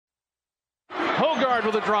Hogard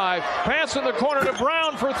with a drive. Pass in the corner to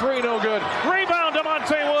Brown for three, no good. Rebound to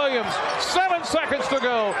Monte Williams. 7 seconds to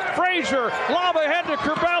go. Frazier, lob ahead to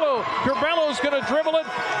Curbelo. Curbello's going to dribble it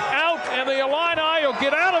out, and the Illini will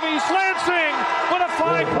get out of East Lansing with a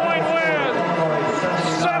 5-point win.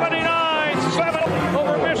 79-7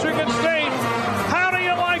 over Michigan State. How do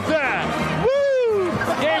you like that? Woo!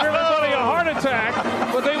 Gave everybody a heart attack,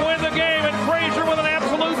 but they win the game, and Frazier with an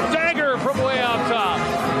absolute dagger from way out top.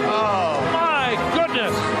 Oh, my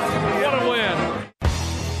goodness. What a win.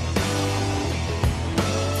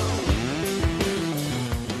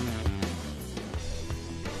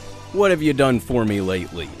 What have you done for me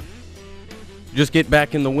lately? Just get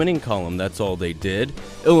back in the winning column, that's all they did.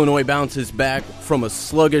 Illinois bounces back from a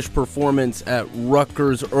sluggish performance at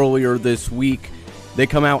Rutgers earlier this week. They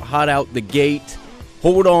come out hot out the gate,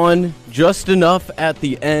 hold on just enough at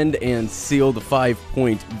the end, and seal the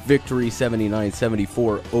 5-point victory,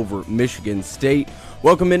 79-74 over Michigan State.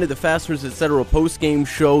 Welcome into the Fasteners Etc. post-game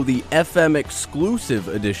show, the FM exclusive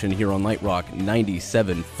edition here on Light Rock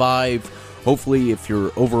 97.5. Hopefully, if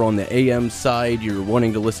you're over on the AM side, you're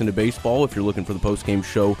wanting to listen to baseball. If you're looking for the post-game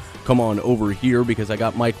show, come on over here because I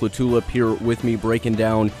got Mike LaTulip here with me breaking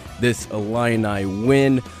down this Illini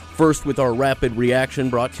win. First, with our rapid reaction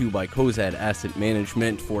brought to you by Cozad Asset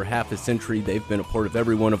Management. For half a century, they've been a part of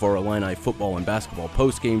every one of our Illini football and basketball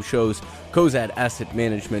post-game shows. Cozad Asset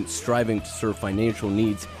Management, striving to serve financial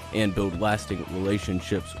needs and build lasting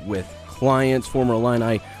relationships with clients. Former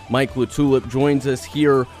Illini Mike LaTulip joins us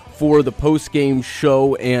here for the post-game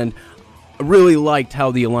show, and I really liked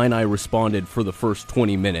how the Illini responded for the first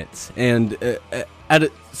 20 minutes. And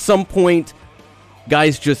at some point,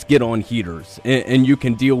 guys just get on heaters, and you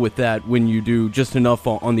can deal with that when you do just enough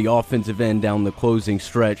on the offensive end down the closing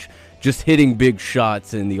stretch, just hitting big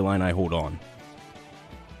shots, and the Illini hold on.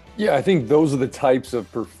 Yeah, I think those are the types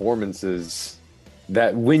of performances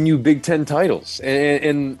that win you Big Ten titles.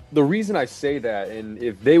 And the reason I say that, and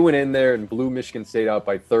if they went in there and blew Michigan State out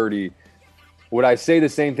by 30, would I say the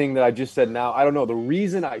same thing that I just said now? I don't know. The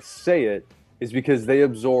reason I say it is because they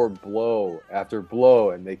absorbed blow after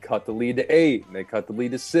blow, and they cut the lead to 8, and they cut the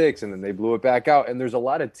lead to 6, and then they blew it back out. And there's a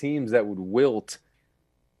lot of teams that would wilt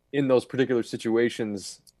in those particular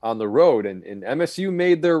situations on the road. And MSU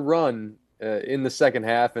made their run in the second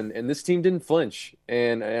half, and this team didn't flinch.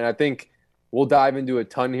 And I think we'll dive into a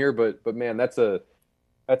ton here, but man, that's an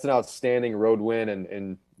outstanding road win,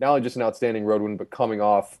 and not only just an outstanding road win, but coming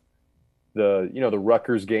off the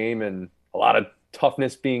Rutgers game and a lot of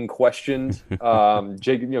toughness being questioned,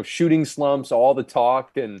 shooting slumps, all the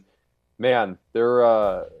talk, and man, there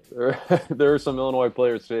are some Illinois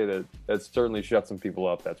players today that certainly shut some people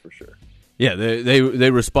up. That's for sure. Yeah,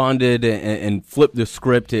 they responded and flipped the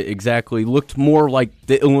script. It exactly looked more like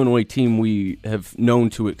the Illinois team we have known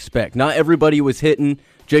to expect. Not everybody was hitting.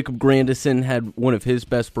 Jacob Grandison had one of his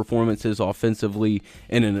best performances offensively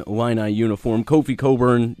in an Illini uniform. Kofi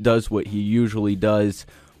Coburn does what he usually does.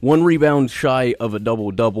 1 rebound shy of a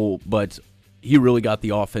double-double, but he really got the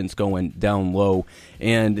offense going down low.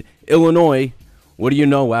 And Illinois, what do you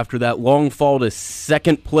know, after that long fall to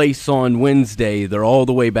second place on Wednesday, they're all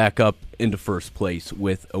the way back up into first place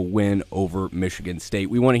with a win over Michigan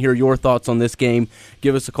State. We want to hear your thoughts on this game.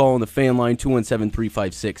 Give us a call on the fan line,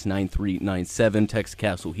 217-356-9397. Text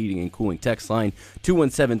Castle Heating and Cooling text line,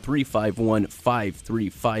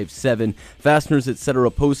 217-351-5357. Fasteners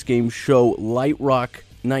Etc. post-game show, Light Rock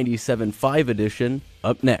 97.5 edition,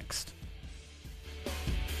 up next.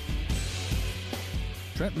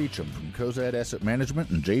 Trent Beecham from Cozad Asset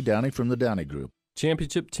Management and Jay Downey from the Downey Group.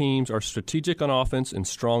 Championship teams are strategic on offense and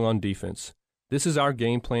strong on defense. This is our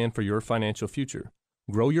game plan for your financial future.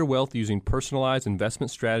 Grow your wealth using personalized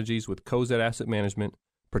investment strategies with Cozad Asset Management.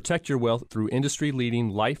 Protect your wealth through industry-leading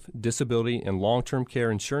life, disability, and long-term care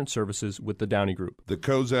insurance services with the Downey Group. The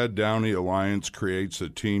Cozad Downey Alliance creates a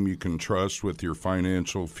team you can trust with your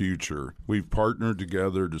financial future. We've partnered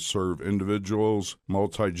together to serve individuals,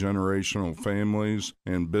 multi-generational families,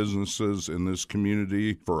 and businesses in this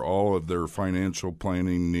community for all of their financial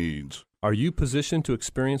planning needs. Are you positioned to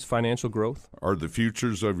experience financial growth? Are the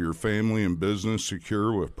futures of your family and business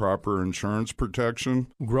secure with proper insurance protection?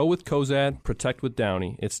 Grow with Cozad, protect with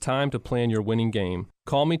Downey. It's time to plan your winning game.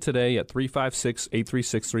 Call me today at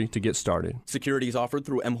 356-8363 to get started. Securities offered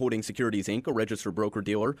through M Holding Securities, Inc., a registered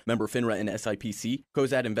broker-dealer, member FINRA and SIPC.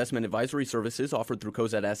 Cozad Investment Advisory Services offered through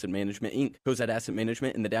Cozad Asset Management, Inc. Cozad Asset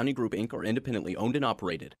Management and the Downey Group, Inc. are independently owned and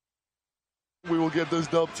operated. We will get this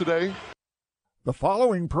dub today. The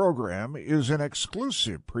following program is an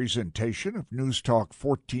exclusive presentation of News Talk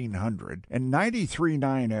 1400 and 93.9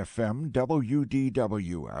 FM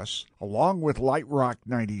WDWS, along with Light Rock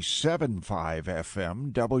 97.5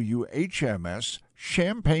 FM WHMS,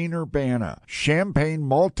 Champaign-Urbana, Champaign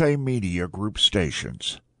Multimedia Group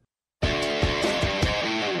stations.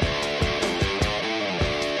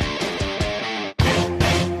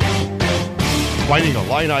 Fighting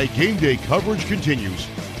Illini game day coverage continues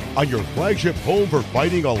on your flagship home for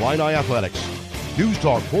Fighting Illini athletics. News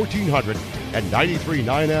Talk 1400 and 93.9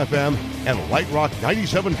 FM and Light Rock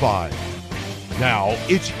 97.5. Now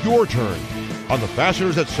it's your turn on the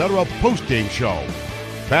Fasteners Etc. post-game show.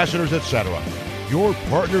 Fasteners Etc., your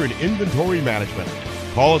partner in inventory management.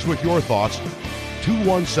 Call us with your thoughts,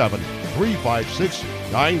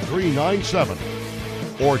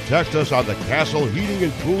 217-356-9397. Or text us on the Castle Heating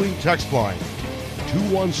and Cooling text line,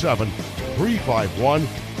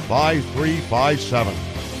 217-351-5357.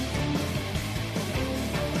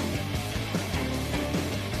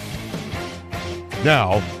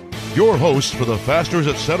 Now, your hosts for the Fasteners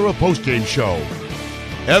Etc. postgame show,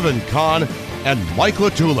 Evan Kahn and Mike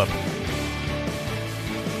LaTulip.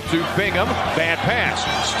 To Bingham, bad pass,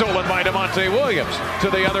 stolen by DeMonte Williams. To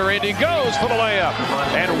the other end he goes for the layup.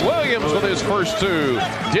 And Williams with his first two.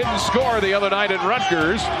 Didn't score the other night at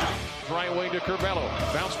Rutgers. Right wing to Curbelo.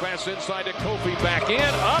 Bounce pass inside to Kofi. Back in,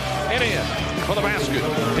 up, and in for the basket.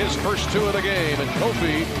 His first two of the game. And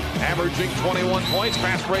Kofi averaging 21 points.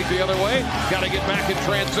 Fast break the other way. Got to get back in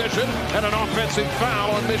transition. And an offensive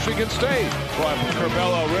foul on Michigan State. Boy,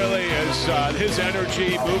 Curbelo really is his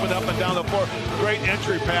energy moving up and down the floor. Great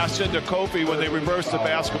entry pass into Kofi when they reverse the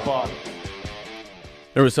basketball.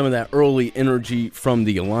 There was some of that early energy from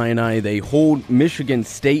the Illini. They hold Michigan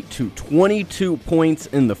State to 22 points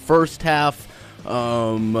in the first half.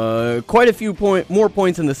 Quite a few more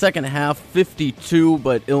points in the second half, 52,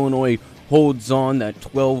 but Illinois holds on. That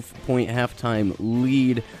 12-point halftime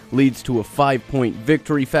lead leads to a 5-point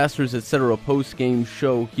victory. Fasteners Etc. post-game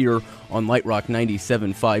show here on Light Rock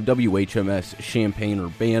 97.5 WHMS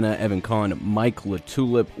Champaign-Urbana. Evan Kahn, Mike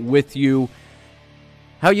LaTulip with you.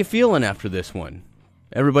 How you feeling after this one?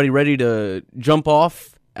 Everybody ready to jump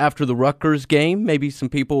off after the Rutgers game? Maybe some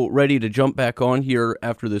people ready to jump back on here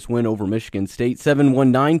after this win over Michigan State.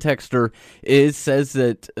 719 texter says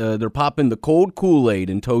that they're popping the cold Kool-Aid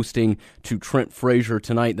and toasting to Trent Frazier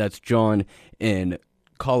tonight. That's John in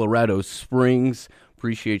Colorado Springs.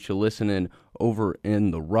 Appreciate you listening over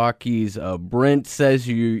in the Rockies. Brent says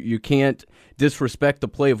you can't disrespect the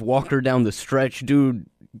play of Walker down the stretch. Dude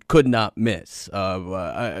could not miss.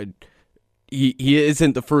 He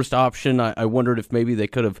isn't the first option. I wondered if maybe they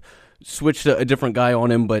could have switched a different guy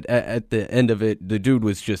on him, but at the end of it, the dude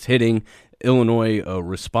was just hitting. Illinois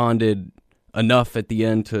responded enough at the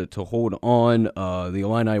end to hold on. The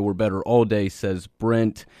Illini were better all day, says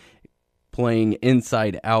Brent, playing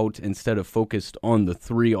inside out instead of focused on the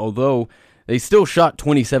three, although they still shot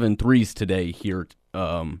 27 threes today here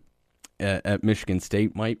at Michigan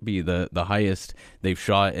State. Might be the highest they've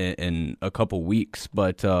shot in a couple weeks,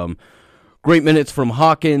 but great minutes from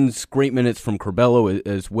Hawkins, great minutes from Curbelo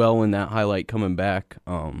as well in that highlight coming back.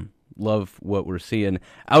 Love what we're seeing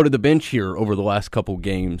out of the bench here over the last couple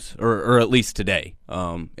games, or at least today.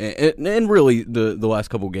 And really the last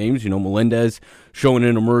couple games, Melendez showing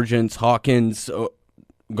an emergence, Hawkins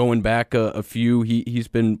going back a few, he's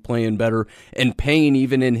been playing better. And Payne,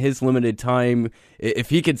 even in his limited time, if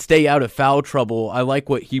he could stay out of foul trouble, I like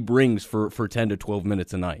what he brings for 10 to 12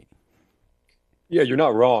 minutes a night. Yeah, you're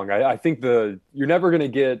not wrong. I think you're never going to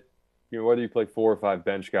get, whether you play 4 or 5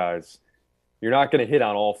 bench guys, you're not going to hit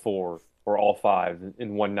on all 4 or all 5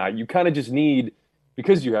 in one night. You kind of just need,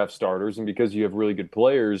 because you have starters and because you have really good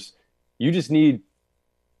players, you just need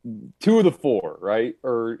 2 of the 4, right?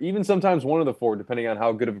 Or even sometimes 1 of the 4, depending on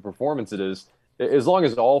how good of a performance it is. As long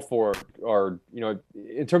as all 4 are,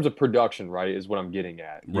 in terms of production, right, is what I'm getting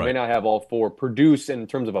at. You may not have all 4 produce in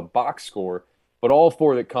terms of a box score, but all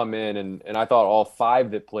 4 that come in, and I thought all 5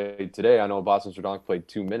 that played today, I know Boston Serdonk played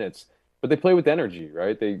 2 minutes, but they play with energy,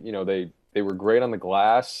 right? They were great on the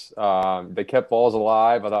glass. They kept balls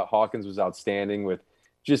alive. I thought Hawkins was outstanding with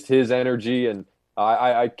just his energy, and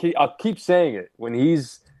I'll keep saying it. When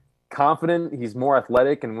he's confident, he's more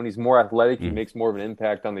athletic, and when he's more athletic, he makes more of an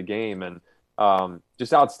impact on the game, and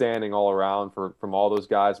just outstanding all around from all those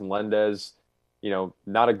guys. Melendez,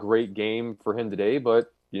 not a great game for him today,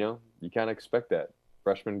 but you kind of expect that.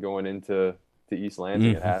 Freshman going into East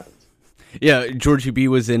Lansing, it happens. Yeah, Georgie B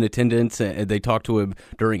was in attendance, and they talked to him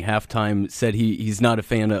during halftime, said he's not a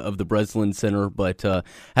fan of the Breslin Center, but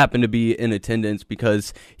happened to be in attendance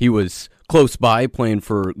because he was close by playing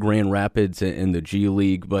for Grand Rapids in the G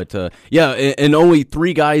League. But, and only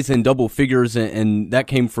 3 guys in double figures, and that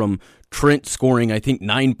came from Trent scoring, I think,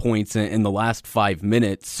 9 points in the last 5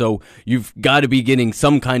 minutes. So you've got to be getting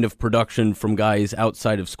some kind of production from guys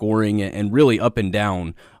outside of scoring and really up and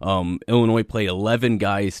down. Illinois played 11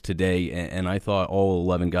 guys today, and I thought all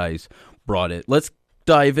 11 guys brought it. Let's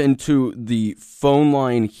dive into the phone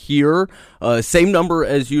line here. Same number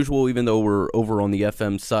as usual, even though we're over on the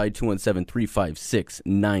FM side,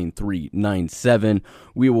 217-356-9397.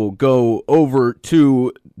 We will go over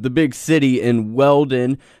to the big city in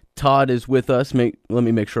Weldon. Todd is with us. Let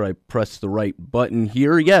me make sure I press the right button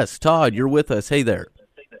here. Yes, Todd, you're with us. Hey there.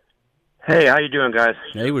 Hey, how you doing, guys?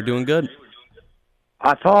 Hey, we're doing good.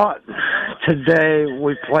 I thought today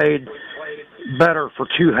we played better for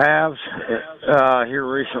 2 halves. Here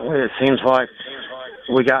recently, it seems like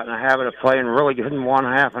we got in the habit of playing really good in one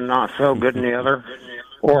half and not so good in the other,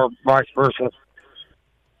 or vice versa.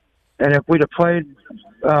 And if we'd have played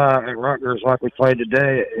at Rutgers like we played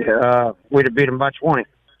today, we'd have beat them by 20.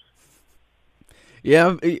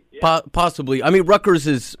 Yeah, possibly. I mean, Rutgers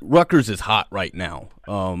is hot right now.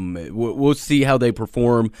 We'll see how they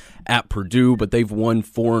perform at Purdue, but they've won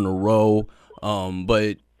 4 in a row.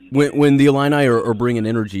 But when the Illini are bringing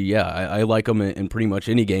energy, I like them in pretty much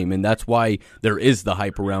any game, and that's why there is the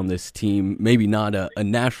hype around this team. Maybe not a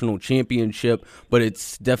national championship, but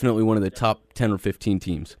it's definitely one of the top 10 or 15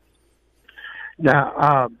 teams.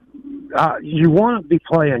 Now, you want to be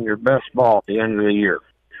playing your best ball at the end of the year.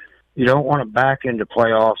 You don't want to back into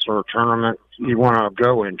playoffs or a tournament. You want to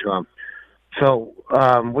go into them. So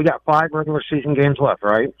we got 5 regular season games left,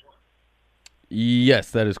 right?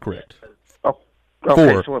 Yes, that is correct. Oh,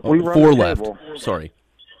 okay, 4. so if we run 4 the left. table, Sorry.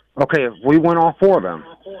 Okay, if we win all 4 of them,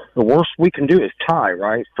 the worst we can do is tie,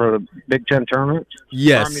 right, for the Big Ten tournament?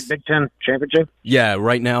 Yes. Big Ten championship? Yeah,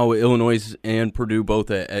 right now Illinois and Purdue both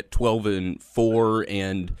at 12-4,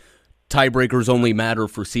 and tiebreakers only matter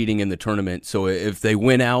for seeding in the tournament. So if they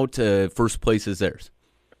win out, first place is theirs.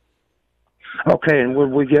 Okay, and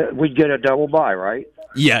we'd get a double bye, right?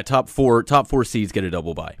 Yeah, top four seeds get a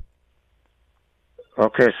double bye.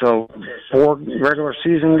 Okay, so 4 regular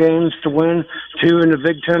season games to win, 2 in the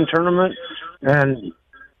Big Ten tournament, and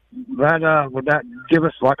that would that give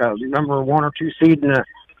us like a number 1 or 2 seed in the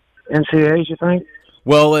NCAAs, you think?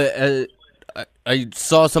 Well, I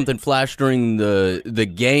saw something flash during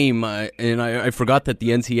the game, and I forgot that the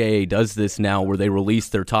NCAA does this now, where they release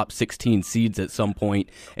their top 16 seeds at some point.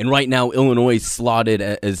 And right now, Illinois is slotted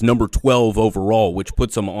as number 12 overall, which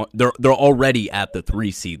puts them on. They're already at the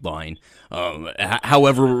 3 seed line.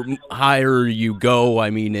 However higher you go, I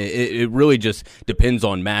mean, it really just depends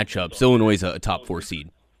on matchups. Illinois is a top 4 seed.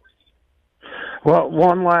 Well,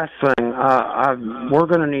 one last thing. We're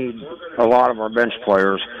going to need a lot of our bench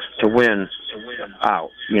players to win out,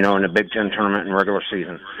 in the Big Ten tournament and regular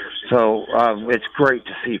season. So it's great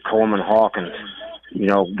to see Coleman Hawkins,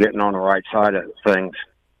 getting on the right side of things.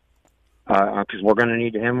 Because we're going to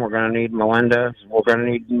need him. We're going to need Melendez. We're going to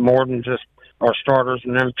need more than just our starters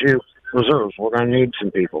and them 2 reserves. We're going to need some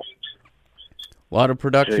people. A lot of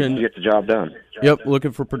production. To get the job done. Yep,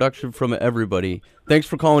 looking for production from everybody. Thanks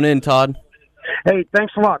for calling in, Todd. Hey,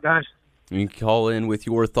 thanks a lot, guys. You can call in with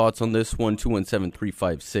your thoughts on this one,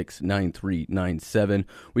 217-356-9397.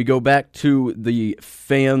 We go back to the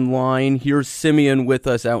fan line. Here's Simeon with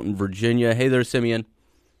us out in Virginia. Hey there, Simeon.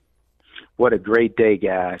 What a great day,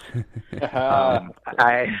 guys.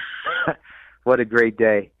 What a great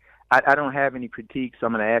day. I don't have any critiques, so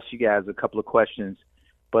I'm going to ask you guys a couple of questions.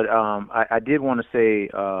 But I did want to say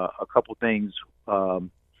a couple things.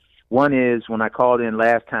 One is, when I called in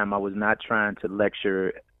last time, I was not trying to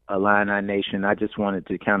lecture Illini Nation. I just wanted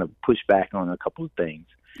to kind of push back on a couple of things.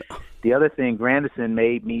 The other thing, Grandison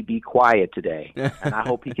made me be quiet today, and I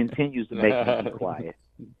hope he continues to make me be quiet.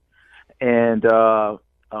 And I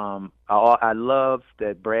love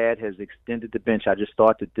that Brad has extended the bench. I just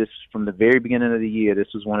thought that this, from the very beginning of the year,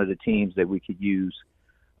 this was one of the teams that we could use.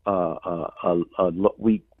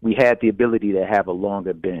 We had the ability to have a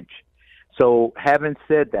longer bench. So having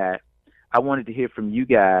said that, I wanted to hear from you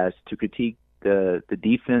guys to critique the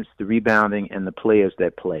defense, the rebounding, and the players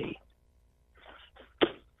that play.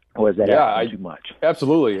 Or is that too much?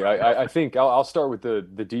 Absolutely. I think I'll start with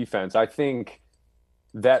the defense. I think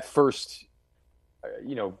that first,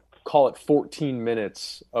 call it 14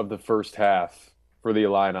 minutes of the first half for the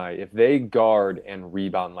Illini, if they guard and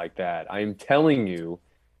rebound like that, I'm telling you,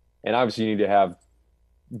 and obviously you need to have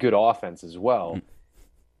good offense as well,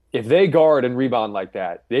 if they guard and rebound like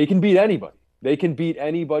that, they can beat anybody. They can beat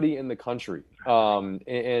anybody in the country. And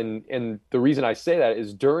the reason I say that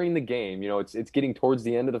is during the game, it's getting towards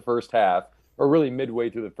the end of the first half, or really midway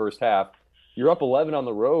through the first half. You're up 11 on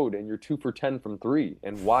the road and you're 2 for 10 from three.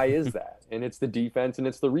 And why is that? And it's the defense and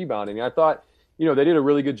it's the rebounding. And I thought, they did a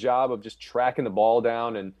really good job of just tracking the ball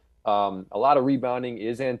down. And a lot of rebounding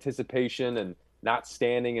is anticipation and not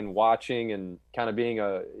standing and watching and kind of being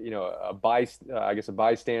a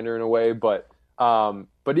bystander in a way. But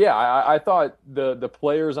yeah, I thought the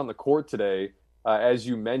players on the court today, as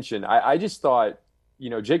you mentioned, I just thought,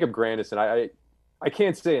 Jacob Grandison, I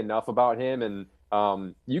can't say enough about him. And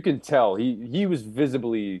you can tell he was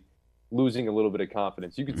visibly losing a little bit of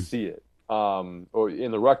confidence. You could see it or in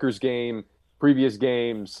the Rutgers game, previous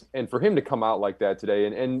games. And for him to come out like that today,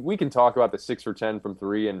 and we can talk about the 6 for 10 from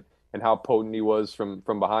three and how potent he was from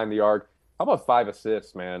behind the arc. How about 5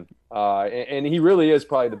 assists, man? And he really is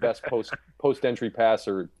probably the best post-entry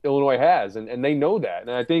passer Illinois has, and they know that.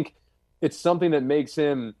 And I think it's something that makes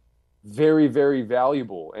him very, very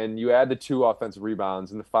valuable. And you add the 2 offensive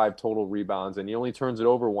rebounds and the 5 total rebounds, and he only turns it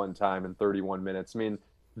over 1 time in 31 minutes. I mean,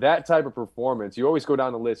 that type of performance, you always go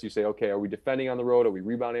down the list. You say, okay, are we defending on the road? Are we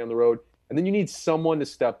rebounding on the road? And then you need someone to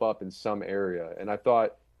step up in some area. And I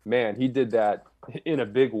thought, man, he did that in a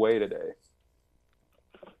big way today.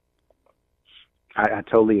 I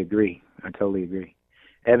totally agree.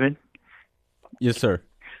 Evan? Yes, sir.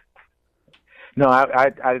 No,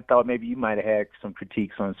 I thought maybe you might have had some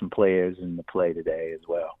critiques on some players in the play today as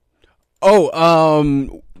well.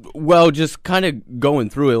 Well, just kind of going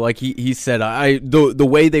through it, like he said, the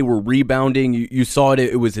way they were rebounding, you saw it.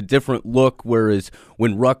 It was a different look. Whereas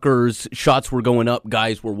when Rutgers shots were going up,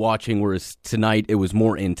 guys were watching. Whereas tonight, it was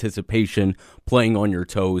more anticipation, playing on your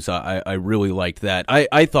toes. I really liked that.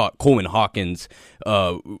 I thought Coleman Hawkins,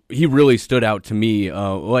 he really stood out to me.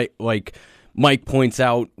 Like Mike points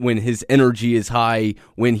out, when his energy is high,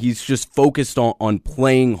 when he's just focused on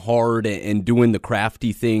playing hard and doing the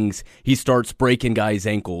crafty things, he starts breaking guys'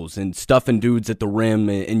 ankles and stuffing dudes at the rim,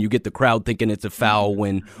 and you get the crowd thinking it's a foul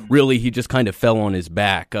when really he just kind of fell on his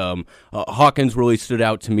back. Hawkins really stood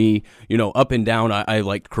out to me, up and down. I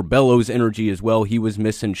liked Curbello's energy as well. He was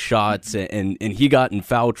missing shots, and he got in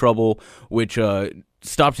foul trouble, which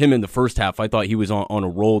stopped him in the first half. I thought he was on a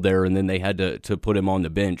roll there, and then they had to put him on the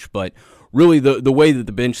bench. But really, the way that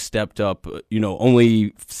the bench stepped up,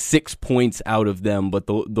 only 6 points out of them, but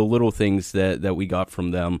the little things that we got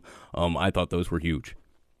from them, I thought those were huge.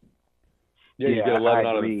 Yeah, you get 11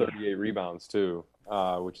 out of the 38 rebounds too,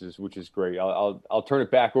 which is great. I'll turn it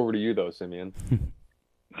back over to you though, Simeon.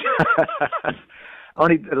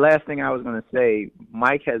 Only the last thing I was going to say,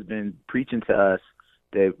 Mike has been preaching to us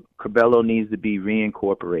that Curbelo needs to be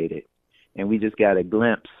reincorporated, and we just got a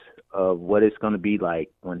glimpse of what it's going to be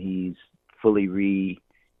like when he's fully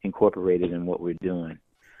reincorporated in what we're doing.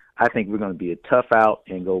 I think we're going to be a tough out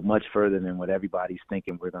and go much further than what everybody's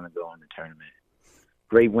thinking we're going to go in the tournament.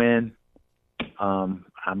 Great win. I'm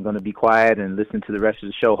going to be quiet and listen to the rest of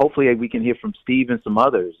the show. Hopefully we can hear from Steve and some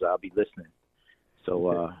others. I'll be listening.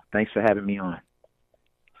 So thanks for having me on.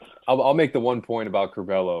 I'll make the one point about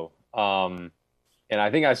Curbelo. And I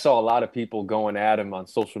think I saw a lot of people going at him on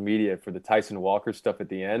social media for the Tyson Walker stuff at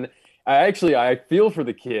the end. I feel for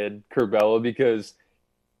the kid, Curbelo, because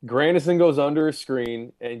Grandison goes under a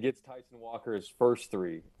screen and gets Tyson Walker his first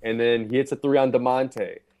 3. And then he hits a 3 on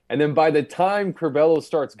DeMonte. And then by the time Curbelo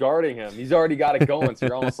starts guarding him, he's already got it going. So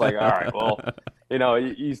you're almost like, all right, well,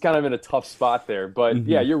 he's kind of in a tough spot there. But,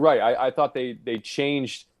 yeah, you're right. I thought they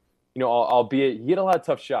changed, albeit he had a lot of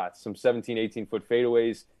tough shots, some 17, 18-foot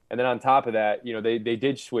fadeaways. And then on top of that, they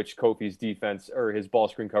did switch Kofi's defense or his ball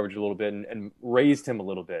screen coverage a little bit and raised him a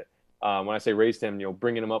little bit. When I say raised him,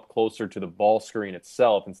 bringing him up closer to the ball screen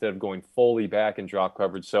itself instead of going fully back in drop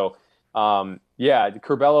coverage. So,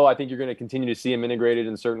 Curbelo, I think you're going to continue to see him integrated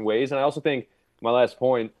in certain ways. And I also think, my last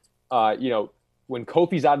point, when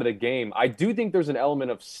Kofi's out of the game, I do think there's an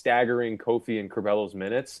element of staggering Kofi and Curbelo's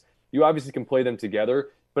minutes. You obviously can play them together.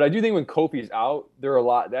 But I do think when Kofi's out,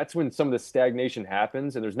 that's when some of the stagnation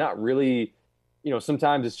happens, and there's not really,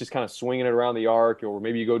 sometimes it's just kind of swinging it around the arc, or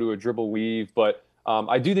maybe you go to a dribble weave. But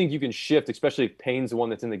I do think you can shift, especially if Payne's the one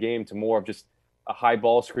that's in the game, to more of just a high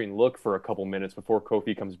ball screen look for a couple minutes before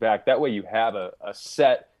Kofi comes back. That way you have a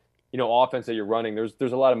set, offense that you're running.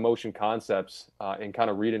 There's a lot of motion concepts and kind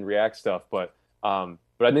of read and react stuff, but I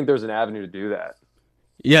think there's an avenue to do that.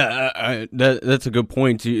 Yeah, that's a good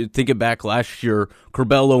point. Thinking back last year,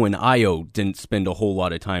 Curbelo and Ayo didn't spend a whole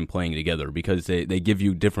lot of time playing together because they give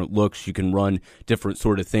you different looks. You can run different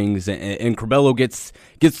sort of things, and Curbelo gets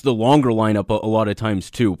the longer lineup a lot of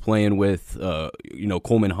times too, playing with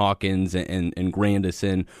Coleman Hawkins and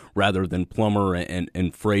Grandison rather than Plummer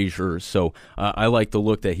and Frazier. So I like the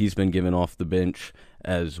look that he's been given off the bench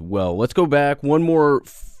as well. Let's go back one more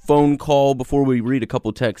phone call before we read a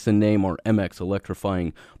couple texts and name our MX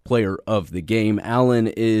electrifying player of the game. Alan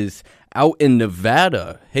is out in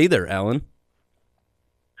Nevada. Hey there, Alan.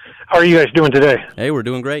 How are you guys doing today? Hey, we're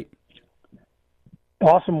doing great.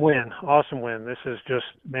 Awesome win. This is just,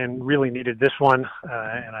 man, really needed this one.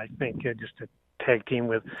 And I think just to tag team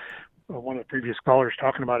with one of the previous callers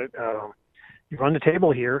talking about it, you run the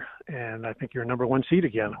table here, and I think you're number one seed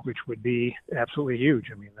again, which would be absolutely huge.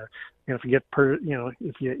 I mean, if you get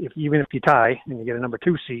even if you tie and you get a number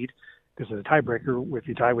two seed, because of the tiebreaker, if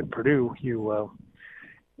you tie with Purdue, you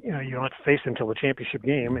don't have to face them until the championship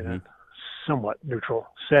game in a somewhat neutral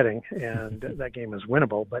setting, and that game is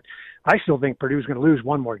winnable. But I still think Purdue's going to lose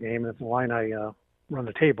one more game, and if the Illini run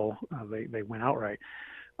the table, they win outright.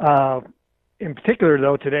 In particular,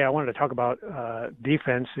 though, today I wanted to talk about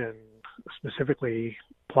defense and specifically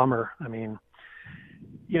Plummer. I mean,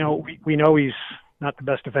 we know he's not the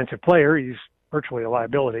best defensive player. He's virtually a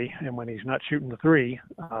liability. And when he's not shooting the three,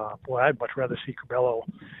 I'd much rather see Curbelo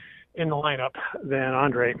in the lineup than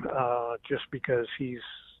Andre, just because he's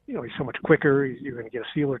so much quicker. You're going to get a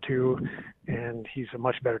steal or two, and he's a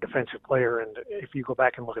much better defensive player. And if you go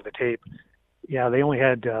back and look at the tape, they only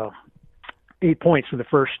had 8 points for the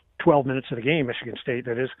first 12 minutes of the game, Michigan State,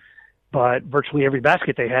 that is. But virtually every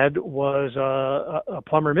basket they had was a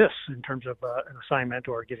Plummer miss in terms of an assignment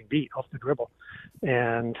or getting beat off the dribble.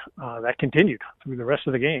 And that continued through the rest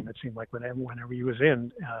of the game. It seemed like whenever he was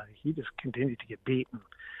in, he just continued to get beat. And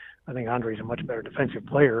I think Andre's a much better defensive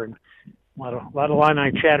player. And a lot of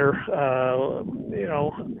Illini chatter,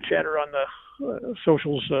 chatter on the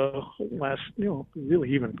socials last, really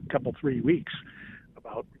even a couple, 3 weeks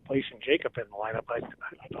about replacing Jacob in the lineup. I'd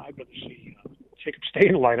rather see Jacob stay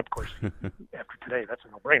in the lineup, of course. After today, that's a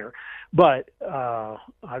no-brainer. But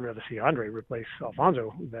I'd rather see Andre replace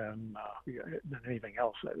Alfonso than anything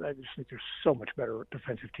else. I just think there's so much better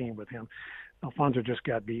defensive team with him. Alfonso just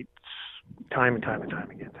got beat time and time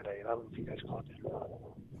again today. I don't know if you guys caught that or not.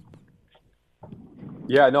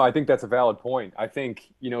 Yeah, no, I think that's a valid point. I think,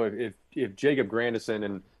 if Jacob Grandison,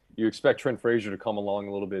 and you expect Trent Frazier to come along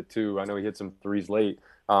a little bit too. I know he hit some threes late,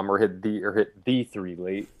 or hit the three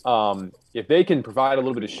late. If they can provide a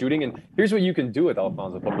little bit of shooting, and here's what you can do with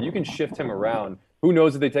Alfonso Plummer. You can shift him around. Who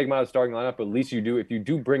knows if they take him out of the starting lineup, but at least you do if you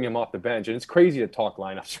do bring him off the bench. And it's crazy to talk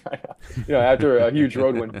lineups right now, after a huge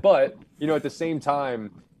road win. But, at the same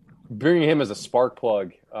time, bringing him as a spark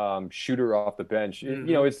plug shooter off the bench,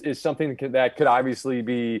 is something that could obviously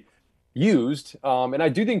be used. And I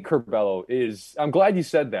do think Curbelo is – I'm glad you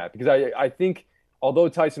said that, because I think although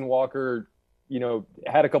Tyson Walker,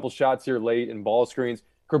 had a couple shots here late and ball screens,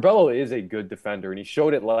 Curbelo is a good defender, and he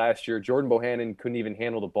showed it last year. Jordan Bohannon couldn't even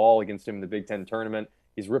handle the ball against him in the Big Ten tournament.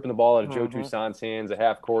 He's ripping the ball out of Joe Toussaint's hands at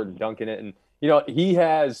half court and dunking it. And, he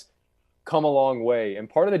has come a long way. And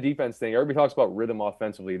part of the defense thing, everybody talks about rhythm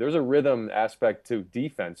offensively. There's a rhythm aspect to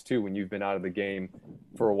defense, too, when you've been out of the game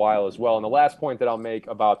for a while as well. And the last point that I'll make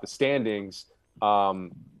about the standings,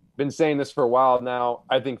 been saying this for a while now,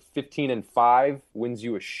 I think 15-5 wins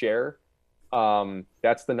you a share.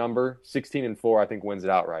 That's the number. 16-4, I think, wins it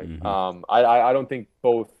outright. I don't think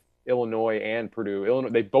both Illinois and Purdue,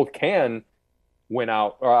 they both can win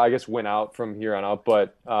out, or I guess win out from here on out.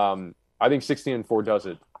 But I think 16-4 does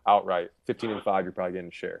it outright. 15-5, you're probably getting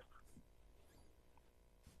a share.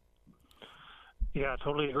 Yeah, I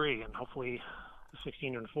totally agree. And hopefully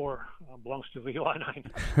 16-4 belongs to the Illini.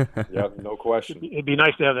 Yep, no question. It'd be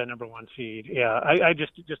nice to have that number one seed. Yeah, I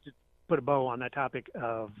just to put a bow on that topic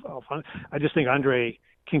of I just think Andre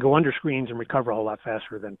can go under screens and recover a whole lot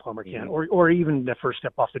faster than Plummer can, or even the first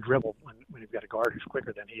step off the dribble when you've got a guard who's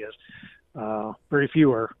quicker than he is. Very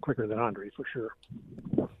few are quicker than Andre, for sure.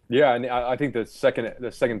 Yeah, and I think the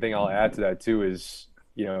second thing I'll add to that too is,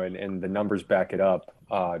 and the numbers back it up.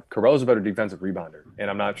 Curbello's a better defensive rebounder, and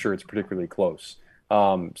I'm not sure it's particularly close.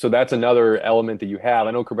 So that's another element that you have.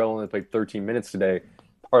 I know Curbelo only played 13 minutes today.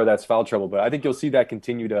 Part of that's foul trouble, but I think you'll see that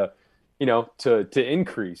continue to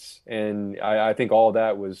increase. And I think all of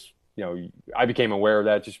that was, I became aware of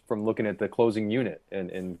that just from looking at the closing unit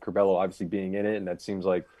and Curbelo obviously being in it. And that seems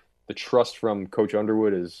like the trust from Coach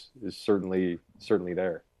Underwood is certainly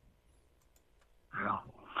there. Yeah.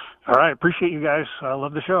 All right. Appreciate you guys. I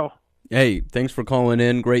love the show. Hey, thanks for calling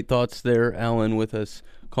in. Great thoughts there, Alan, with us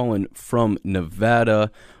calling from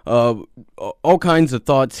Nevada. All kinds of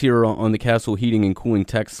thoughts here on the Castle Heating and Cooling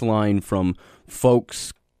text line, from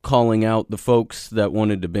folks calling out the folks that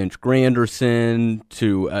wanted to bench Granderson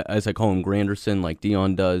to, as I call him, Granderson, like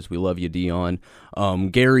Dion does. We love you, Dion.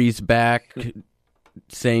 Gary's back,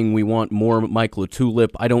 saying we want more Mike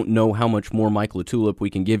LaTulip. I don't know how much more Mike LaTulip we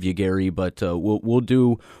can give you, Gary, but we'll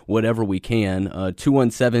do whatever we can.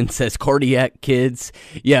 217 says cardiac kids.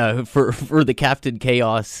 Yeah, for the Captain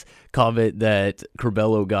Chaos comment that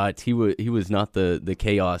Curbelo got, he was not the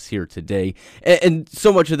chaos here today. And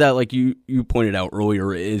so much of that, like you pointed out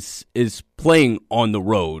earlier, is playing on the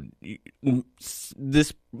road.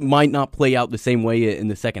 This might not play out the same way in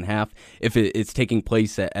the second half if it's taking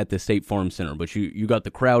place at the State Farm Center, but you got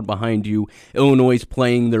the crowd behind you. Illinois is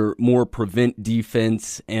playing their more prevent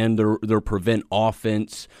defense and their prevent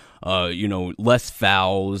offense, less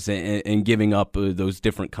fouls and giving up those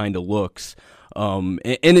different kind of looks. And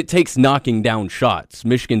it takes knocking down shots.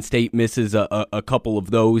 Michigan State misses a couple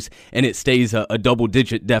of those, and it stays a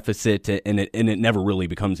double-digit deficit, and it never really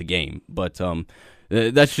becomes a game. But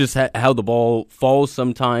that's just how the ball falls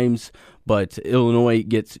sometimes. But Illinois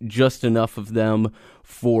gets just enough of them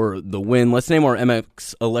for the win. Let's name our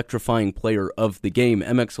MX Electrifying Player of the game.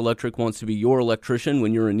 MX Electric wants to be your electrician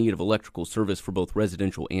when you're in need of electrical service for both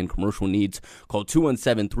residential and commercial needs. Call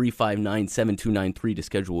 217-359-7293 to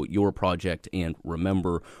schedule your project. And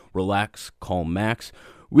remember, relax, call Max.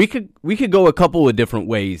 We could go a couple of different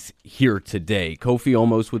ways here today. Kofi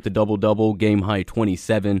almost with the double-double, game high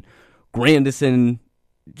 27. Grandison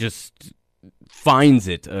just finds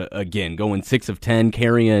it again, going 6 of 10,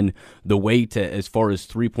 carrying the weight as far as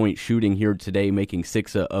three-point shooting here today, making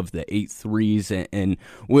 6 of the 8 threes. And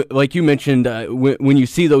like you mentioned, when you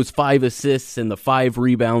see those 5 assists and the 5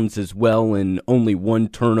 rebounds as well, and only 1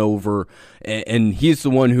 turnover, and he's the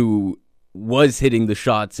one who was hitting the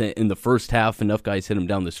shots in the first half. Enough guys hit him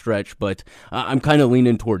down the stretch, but I'm kind of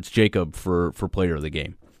leaning towards Jacob for player of the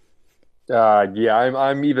game.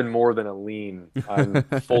 I'm even more than a lean. I'm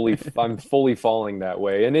fully falling that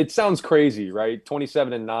way. And it sounds crazy, right?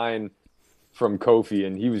 27-9 from Kofi,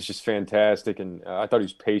 and he was just fantastic. And I thought he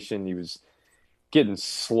was patient. He was getting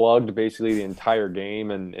slugged basically the entire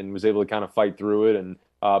game, and was able to kind of fight through it. And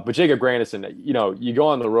but Jacob Grandison, you go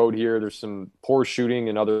on the road here. There's some poor shooting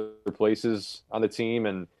in other places on the team,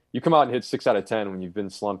 and you come out and hit 6 out of 10 when you've been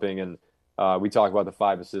slumping. And we talk about the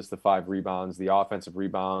 5 assists, the 5 rebounds, the offensive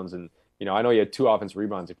rebounds, and I know he had 2 offensive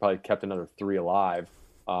rebounds. He probably kept another 3 alive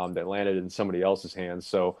that landed in somebody else's hands.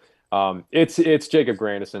 So it's Jacob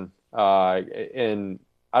Grandison. And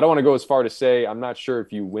I don't want to go as far to say I'm not sure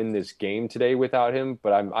if you win this game today without him,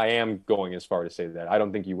 but I am going as far to say that. I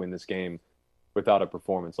don't think you win this game without a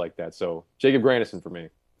performance like that. So Jacob Grandison for me.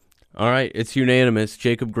 All right, it's unanimous.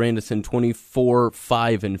 Jacob Grandison,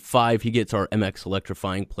 24-5-5. He gets our MX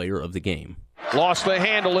Electrifying Player of the Game. Lost the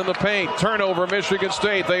handle in the paint. Turnover, Michigan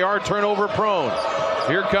State. They are turnover prone.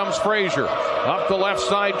 Here comes Frazier. Up the left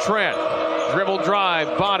side, Trent. Dribble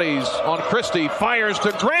drive, bodies on Christie. Fires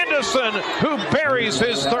to Grandison, who buries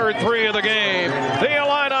his 3rd 3 of the game. The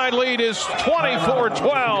Illini lead is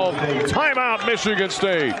 24-12. Timeout, Michigan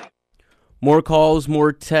State. More calls,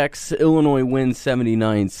 more texts. Illinois wins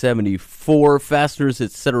 79-74. Fasteners,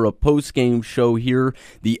 etc. Post-game show here,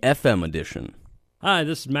 the FM edition. Hi,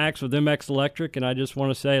 this is Max with MX Electric, and I just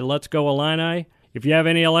want to say, let's go Illini. If you have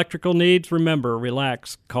any electrical needs, remember,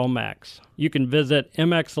 relax, call Max. You can visit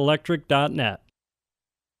mxelectric.net.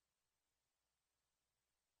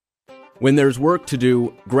 When there's work to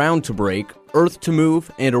do, ground to break, earth to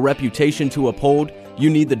move, and a reputation to uphold,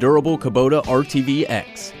 you need the durable Kubota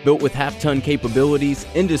RTV-X. Built with half-ton capabilities,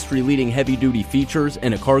 industry-leading heavy-duty features,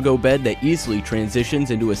 and a cargo bed that easily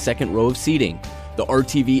transitions into a second row of seating. The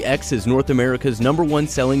RTV-X is North America's #1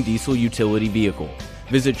 selling diesel utility vehicle.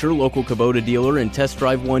 Visit your local Kubota dealer and test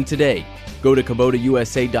drive one today. Go to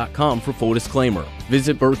KubotaUSA.com for full disclaimer.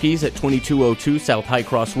 Visit Berkey's at 2202 South High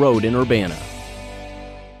Cross Road in Urbana.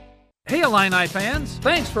 Hey Illini fans,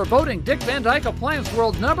 thanks for voting Dick Van Dyke Appliance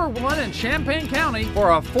World #1 in Champaign County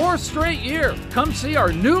for a 4th straight year. Come see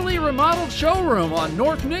our newly remodeled showroom on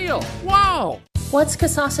North Neal. Wow! What's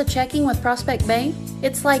Kasasa checking with Prospect Bank?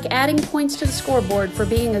 It's like adding points to the scoreboard for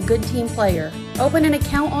being a good team player. Open an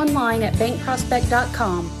account online at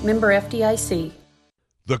bankprospect.com, member FDIC.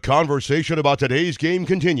 The conversation about today's game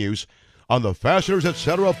continues on the Fasteners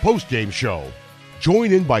Etc. postgame show.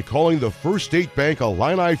 Join in by calling the First State Bank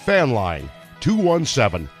Illini fan line,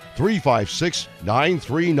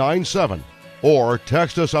 217-356-9397, or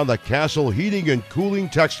text us on the Castle Heating and Cooling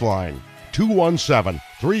text line,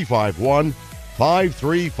 217-351-5555.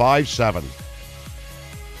 888-866-5357.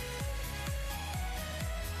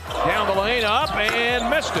 Down the lane, up, and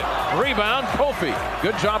missed it. Rebound, Kofi.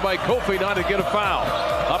 Good job by Kofi not to get a foul.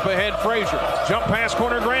 Up ahead, Frazier. Jump pass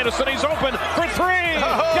corner, Grandison. He's open for three.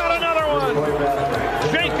 Got another one.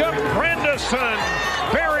 Jacob Grandison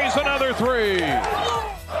buries another three.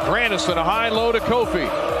 Grandison, a high-low to Kofi.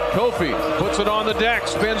 Kofi puts it on the deck,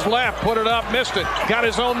 spins left, put it up, missed it. Got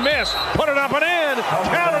his own miss, put it up and in.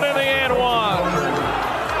 Counted in the and one.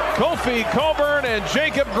 Kofi Coburn and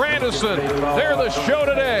Jacob Grandison. They're the show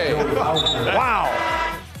today. Wow.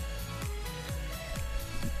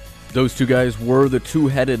 Those two guys were the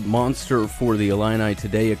two-headed monster for the Illini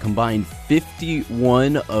today. A combined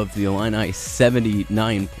 51 of the Illini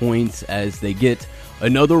 79 points as they get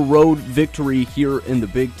another road victory here in the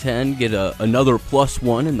Big Ten. Get another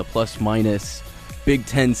 +1 in the plus-minus Big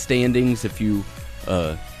Ten standings if you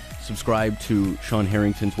subscribe to Sean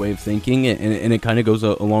Harrington's way of thinking, and it kind of goes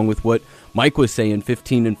along with what Mike was saying,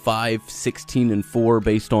 15-5, 16-4,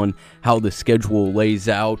 based on how the schedule lays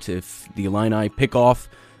out. If the Illini pick off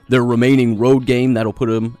their remaining road game, that'll put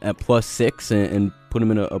them at +6 and put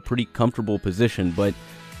them in a pretty comfortable position. But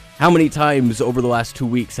how many times over the last 2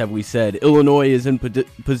 weeks have we said Illinois is in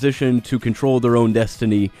position to control their own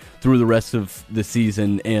destiny through the rest of the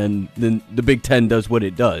season, and then the Big Ten does what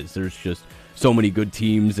it does? There's just so many good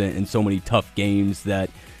teams and so many tough games that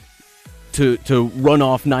to run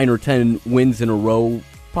off 9 or 10 wins in a row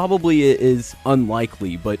probably is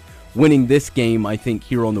unlikely. But winning this game, I think,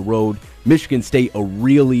 here on the road, Michigan State, a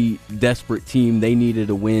really desperate team. They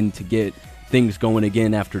needed a win to get things going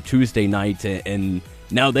again after Tuesday night, and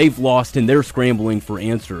now they've lost and they're scrambling for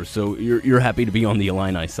answers. So you're happy to be on the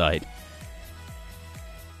Illini side.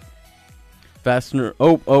 Fastener.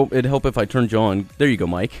 Oh, it'd help if I turned you on. There you go,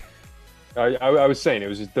 Mike. I was saying, it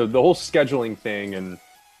was just the whole scheduling thing and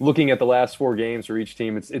looking at the last 4 games for each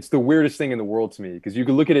team. It's the weirdest thing in the world to me, because you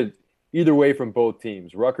could look at it either way from both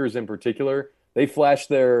teams. Rutgers in particular, they flashed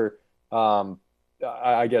their,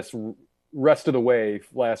 I guess, rest of the way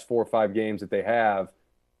last 4 or 5 games that they have,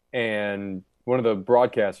 and one of the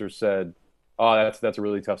broadcasters said, "Oh, that's a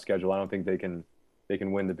really tough schedule. I don't think they can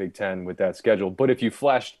win the Big Ten with that schedule." But if you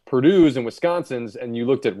flashed Purdue's and Wisconsin's and you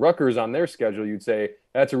looked at Rutgers on their schedule, you'd say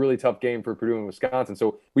that's a really tough game for Purdue and Wisconsin.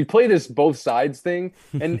 So we play this both sides thing,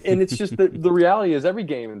 and it's just the reality is every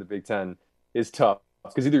game in the Big Ten is tough,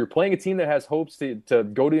 because either you're playing a team that has hopes to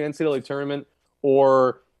go to the NCAA tournament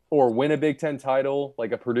or win a Big Ten title,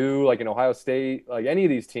 like a Purdue, like an Ohio State, like any of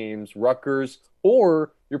these teams, Rutgers,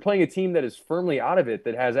 or you're playing a team that is firmly out of it,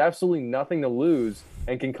 that has absolutely nothing to lose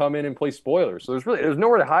and can come in and play spoilers. So there's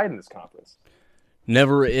nowhere to hide in this conference.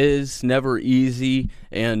 Never is, never easy,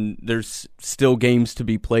 and there's still games to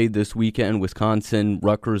be played this weekend. Wisconsin,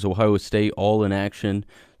 Rutgers, Ohio State, all in action.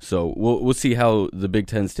 So we'll see how the Big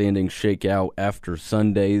Ten standings shake out after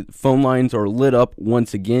Sunday. Phone lines are lit up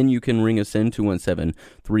once again. You can ring us in,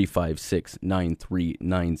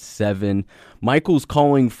 217-356-9397. Michael's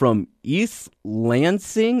calling from East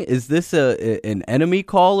Lansing. Is this an enemy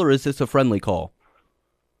call or is this a friendly call?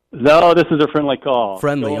 No, this is a friendly call.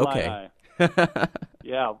 Friendly, okay.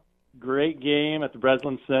 Yeah, great game at the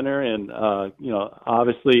Breslin Center, and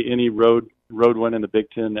obviously any road win in the Big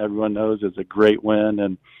Ten, everyone knows, is a great win,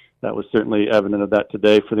 and that was certainly evident of that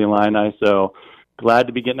today for the Illini. So glad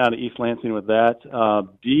to be getting out of East Lansing with that.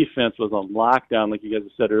 Defense was on lockdown, like you guys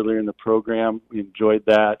have said earlier in the program. We enjoyed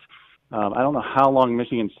that. I don't know how long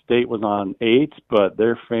Michigan State was on 8, but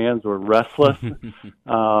their fans were restless.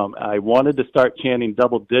 I wanted to start chanting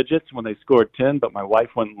double digits when they scored 10, but my wife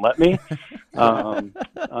wouldn't let me in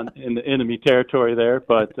the enemy territory there.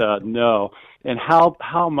 But no. And how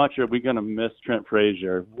much are we going to miss Trent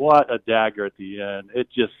Frazier? What a dagger at the end. It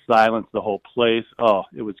just silenced the whole place. Oh,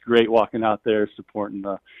 it was great walking out there supporting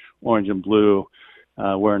the orange and blue,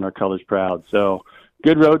 wearing our colors proud. So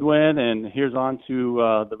good road win, and here's on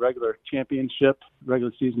to the regular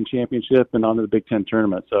season championship, and on to the Big Ten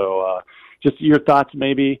tournament. So just your thoughts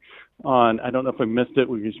maybe on, I don't know if I missed it,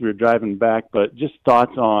 we were driving back, but just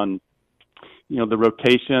thoughts on, the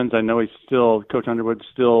rotations. I know Coach Underwood's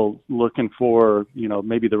still looking for,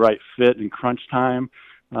 maybe the right fit in crunch time.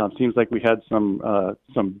 Seems like we had some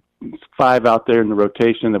 5 out there in the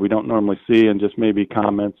rotation that we don't normally see, and just maybe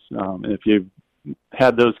comments. And if you've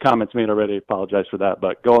had those comments made already, I apologize for that,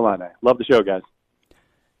 but go Illini. Love the show, guys.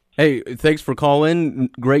 Hey, thanks for calling.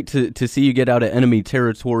 Great to see you get out of enemy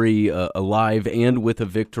territory alive and with a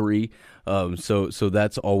victory. So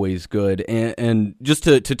that's always good. And just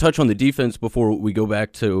to touch on the defense before we go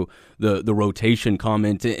back to the rotation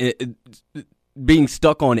comment, being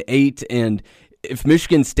stuck on 8, and if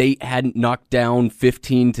Michigan State hadn't knocked down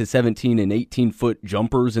 15 to 17 and 18-foot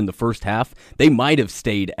jumpers in the first half, they might have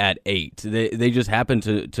stayed at 8. They just happened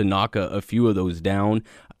to knock a few of those down.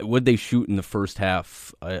 What'd they shoot in the first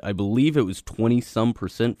half? I believe it was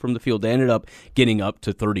 20-some% from the field. They ended up getting up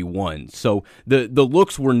to 31. So the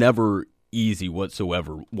looks were never easy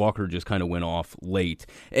whatsoever. Walker just kind of went off late.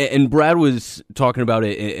 And Brad was talking about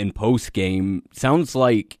it in post-game. Sounds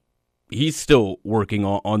like he's still working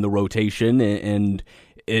on the rotation, and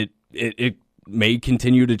it may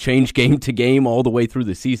continue to change game to game all the way through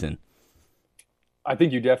the season. I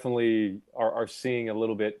think you definitely are seeing a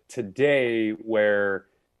little bit today where,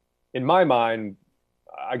 in my mind,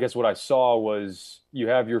 I guess what I saw was you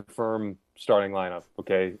have your firm starting lineup,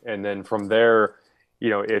 okay? And then from there,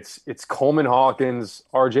 it's Coleman Hawkins,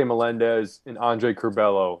 RJ Melendez, and Andre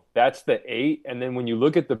Curbelo. That's the 8. And then when you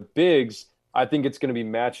look at the bigs, I think it's going to be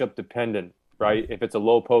matchup dependent, right? If it's a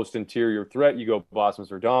low post interior threat, you go Boston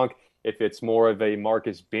Verdonk. If it's more of a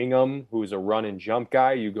Marcus Bingham, who's a run and jump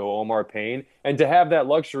guy, you go Omar Payne. And to have that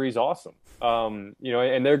luxury is awesome. And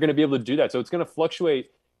they're going to be able to do that. So it's going to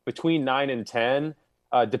fluctuate between 9 and 10,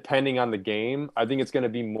 depending on the game. I think it's going to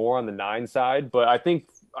be more on the 9 side, but I think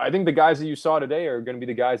the guys that you saw today are going to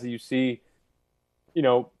be the guys that you see,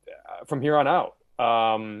 from here on out.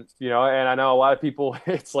 And I know a lot of people,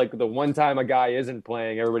 it's like the one time a guy isn't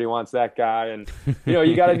playing, everybody wants that guy. And,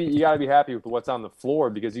 you gotta be happy with what's on the floor,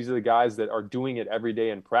 because these are the guys that are doing it every day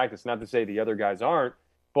in practice. Not to say the other guys aren't,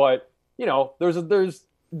 but there's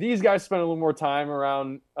these guys spend a little more time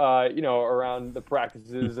around the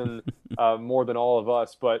practices and more than all of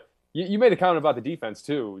us. But you made a comment about the defense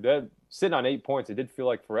too. That sitting on 8 points, it did feel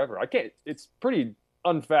like forever. It's pretty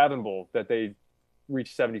unfathomable that they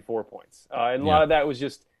reached 74 points. And a lot of that was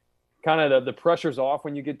just kind of the pressure's off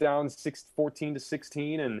when you get down 14 to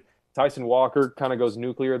 16, and Tyson Walker kind of goes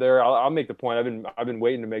nuclear there. I'll make the point. I've been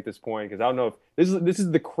waiting to make this point, because I don't know if this is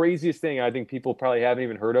the craziest thing I think people probably haven't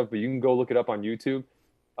even heard of, but you can go look it up on YouTube.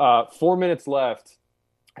 4 minutes left.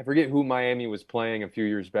 I forget who Miami was playing a few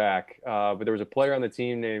years back, but there was a player on the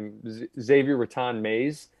team named Xavier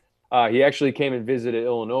Ratton-Mays. He actually came and visited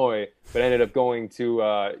Illinois, but ended up going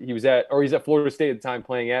to he's at Florida State at the time,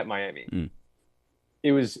 playing at Miami.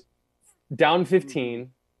 It was down 15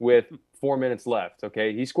 with 4 minutes left.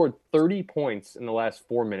 Okay, he scored 30 points in the last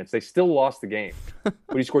 4 minutes. They still lost the game,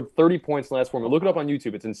 but he scored 30 points in the last 4 minutes. Look it up on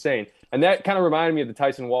YouTube; it's insane. And that kind of reminded me of the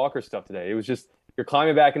Tyson Walker stuff today. It was just, you're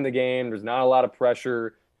climbing back in the game. There's not a lot of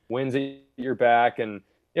pressure. Wins at your back, and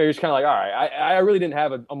you're just kind of like, all right. I really didn't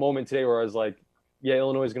have a moment today where I was like, yeah,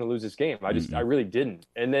 Illinois is going to lose this game. I really didn't.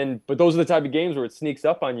 And then, but those are the type of games where it sneaks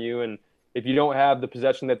up on you. And if you don't have the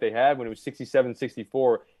possession that they had when it was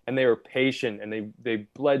 67-64, and they were patient and they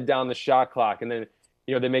bled down the shot clock, and then,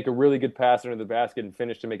 they make a really good pass under the basket and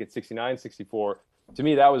finish to make it 69-64. To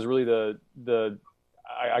me, that was really the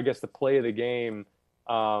play of the game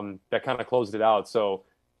that kind of closed it out. So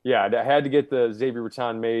yeah, I had to get the Xavier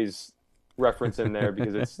Ratton-Mays reference in there,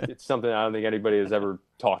 because it's something I don't think anybody has ever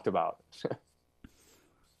talked about.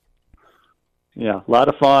 Yeah, a lot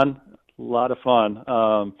of fun.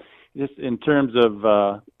 Just in terms of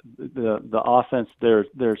the offense,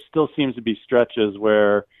 there still seems to be stretches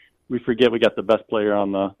where we forget we got the best player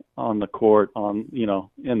on the court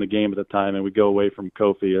in the game at the time, and we go away from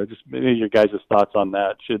Kofi. Just maybe your guys' thoughts on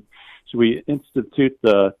that. Should we institute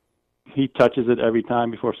he touches it every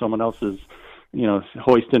time before someone else is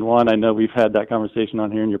hoisting one? I know we've had that conversation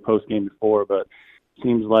on here in your post game before, but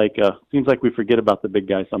seems like we forget about the big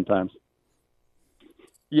guy sometimes.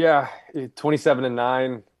 Yeah,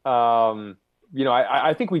 27-9.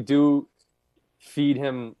 I think we do feed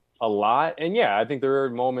him a lot. And yeah, I think there are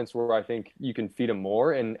moments where I think you can feed him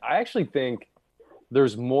more. And I actually think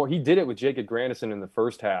there's more. He did it with Jacob Grandison in the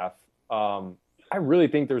first half. I really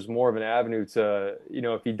think there's more of an avenue to,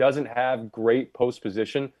 if he doesn't have great post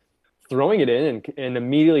position, throwing it in and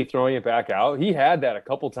immediately throwing it back out. He had that a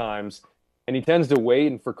couple times, and he tends to wait.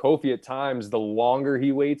 And for Kofi, at times, the longer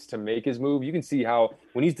he waits to make his move, you can see how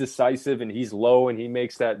when he's decisive and he's low and he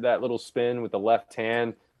makes that little spin with the left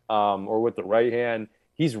hand or with the right hand,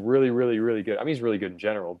 he's really, really, really good. I mean, he's really good in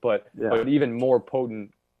general, but even more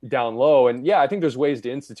potent down low. And yeah, I think there's ways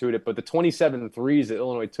to institute it, but the 27 threes that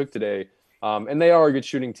Illinois took today, and they are a good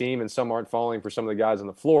shooting team, and some aren't falling for some of the guys on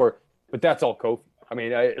the floor, but that's all Kofi. I mean,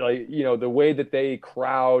 the way that they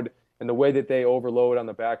crowd and the way that they overload on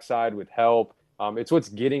the backside with help, it's what's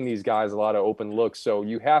getting these guys a lot of open looks. So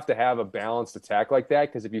you have to have a balanced attack like that,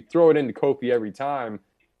 because if you throw it into Kofi every time,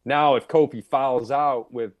 now if Kofi fouls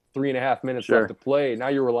out with 3.5 minutes left to play, now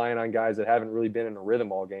you're relying on guys that haven't really been in a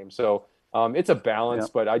rhythm all game. So it's a balance,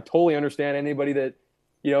 but I totally understand anybody that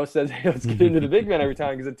says, hey, let's get into the big man every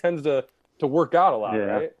time because it tends to work out a lot,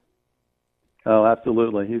 right? Oh,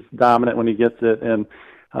 absolutely. He's dominant when he gets it. And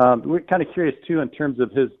we're kind of curious, too, in terms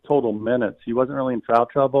of his total minutes. He wasn't really in foul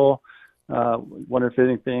trouble. Wonder if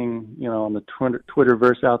anything, on the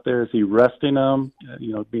Twitterverse out there, is he resting him,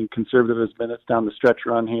 being conservative as minutes down the stretch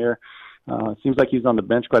run here? Seems like he's on the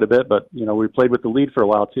bench quite a bit, but, we played with the lead for a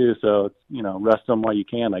while, too. So, rest him while you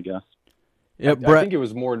can, I guess. Yeah, I think it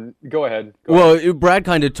was more. Go ahead. Brad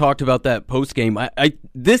kind of talked about that post game. I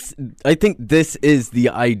think this is the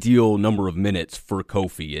ideal number of minutes for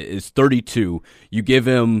Kofi. It is 32. You give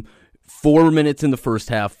him 4 minutes in the first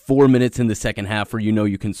half, 4 minutes in the second half, where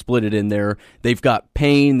you can split it in there. They've got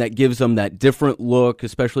Payne that gives them that different look,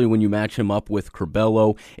 especially when you match him up with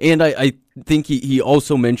Curbelo. And I think he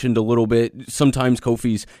also mentioned a little bit, sometimes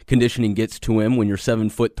Kofi's conditioning gets to him. When you're 7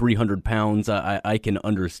 foot, 300 pounds, I can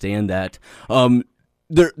understand that.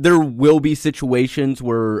 There will be situations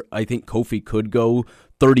where I think Kofi could go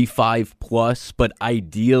 35 plus, but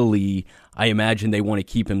ideally, I imagine they want to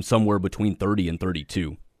keep him somewhere between 30 and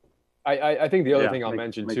 32. I think the other thing I'll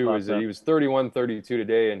mention, too, is that he was 31-32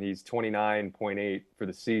 today, and he's 29.8 for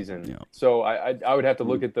the season. Yeah. So I would have to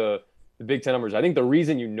look at the Big Ten numbers. I think the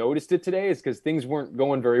reason you noticed it today is because things weren't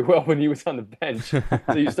going very well when he was on the bench. So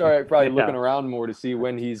you start probably looking around more to see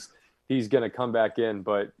when he's going to come back in.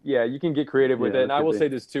 But, yeah, you can get creative with it. And I will say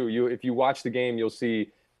this, too. If you watch the game, you'll see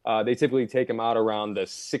they typically take him out around the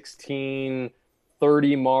 16-30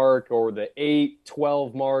 mark or the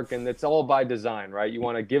 8-12 mark, and it's all by design, right? You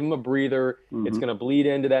want to give him a breather. Mm-hmm. It's going to bleed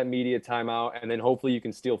into that media timeout, and then hopefully you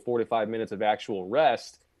can steal 4 to 5 minutes of actual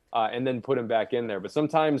rest and then put him back in there. But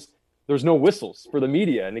sometimes there's no whistles for the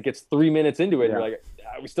media, and it gets 3 minutes into it, and you're like,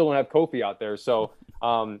 we still don't have Kofi out there. So,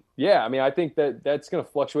 I think that's going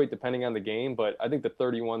to fluctuate depending on the game, but I think the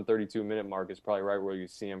 31, 32-minute mark is probably right where you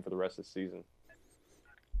see him for the rest of the season.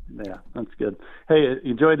 Yeah, that's good. Hey,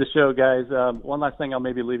 enjoyed the show, guys. One last thing I'll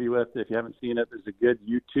maybe leave you with, if you haven't seen it, there's a good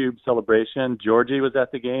YouTube celebration. Georgie was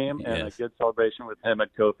at the game, and a good celebration with him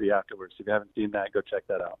and Kofi afterwards. If you haven't seen that, go check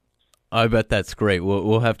that out. I bet that's great.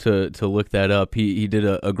 We'll have to look that up. He did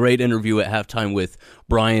a great interview at halftime with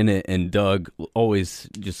Brian and Doug. Always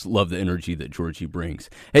just love the energy that Georgie brings.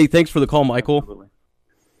 Hey, thanks for the call, Michael. Absolutely.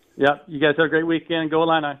 Yeah, you guys have a great weekend. Go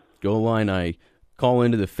Illini. Go Illini. Call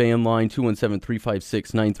into the fan line,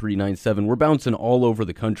 217-356-9397. We're bouncing all over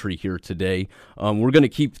the country here today. We're going to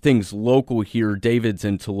keep things local here. David's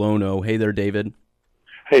in Tolono. Hey there, David.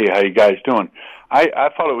 Hey, how you guys doing? I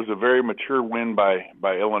thought it was a very mature win by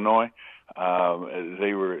Illinois.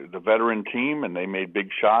 They were the veteran team, and they made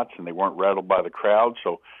big shots, and they weren't rattled by the crowd.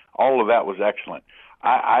 So all of that was excellent.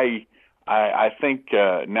 I think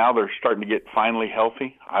now they're starting to get finally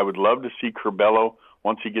healthy. I would love to see Curbelo,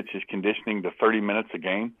 once he gets his conditioning, to 30 minutes a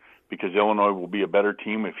game, because Illinois will be a better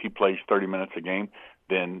team if he plays 30 minutes a game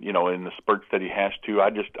than, in the spurts that he has to. I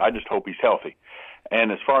just hope he's healthy.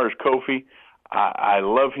 And as far as Kofi, I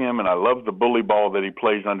love him, and I love the bully ball that he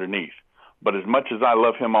plays underneath. But as much as I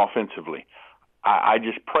love him offensively, I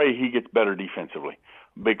just pray he gets better defensively,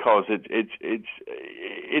 because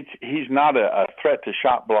he's not a threat to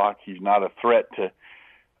shot block. He's not a threat to.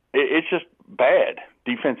 It's just bad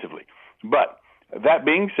defensively. But that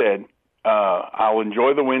being said, I'll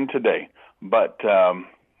enjoy the win today, but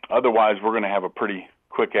otherwise we're going to have a pretty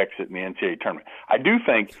quick exit in the NCAA tournament. I do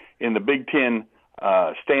think in the Big Ten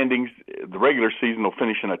standings, the regular season will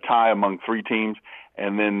finish in a tie among 3 teams,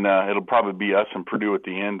 and then it'll probably be us and Purdue at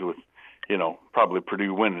the end with, probably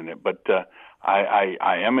Purdue winning it. But I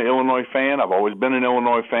am an Illinois fan. I've always been an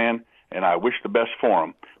Illinois fan, and I wish the best for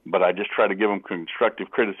them. But I just try to give them constructive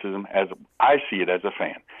criticism as I see it as a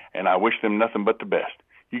fan, and I wish them nothing but the best.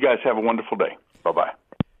 You guys have a wonderful day. Bye-bye.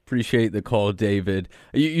 Appreciate the call, David.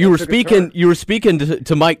 You were speaking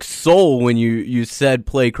to Mike Soul when you said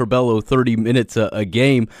play Curbelo 30 minutes a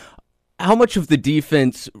game. How much of the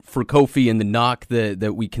defense for Kofi and the knock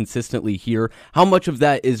that we consistently hear, how much of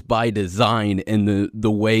that is by design and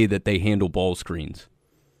the way that they handle ball screens?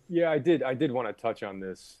 Yeah, I did want to touch on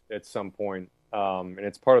this at some point. And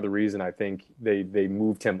it's part of the reason I think they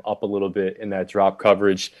moved him up a little bit in that drop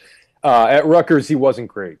coverage. At Rutgers, he wasn't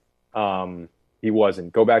great. He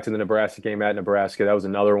wasn't. Go back to the Nebraska game at Nebraska. That was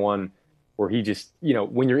another one where he just,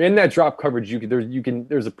 when you're in that drop coverage,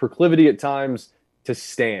 there's a proclivity at times to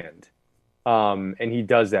stand. And he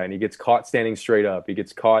does that, and he gets caught standing straight up. He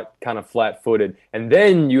gets caught kind of flat-footed. And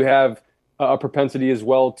then you have a propensity as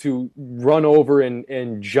well to run over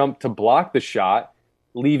and jump to block the shot,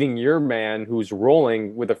 leaving your man who's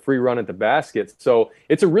rolling with a free run at the basket. So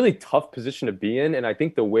it's a really tough position to be in, and I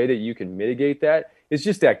think the way that you can mitigate that is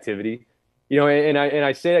just activity. and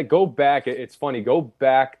I say that, go back. It's funny. Go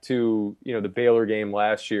back to, the Baylor game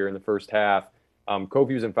last year in the first half.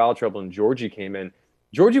 Kofi was in foul trouble and Georgie came in.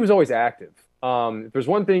 Georgie was always active. If there's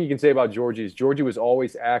one thing you can say about Georgie is Georgie was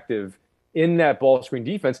always active in that ball screen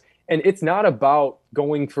defense. And it's not about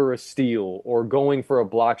going for a steal or going for a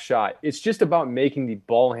block shot. It's just about making the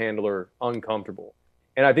ball handler uncomfortable.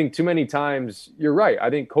 And I think too many times, you're right. I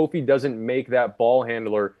think Kofi doesn't make that ball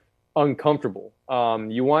handler uncomfortable.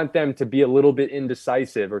 You want them to be a little bit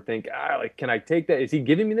indecisive or think, can I take that? Is he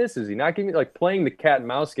giving me this? Is he not giving me, playing the cat and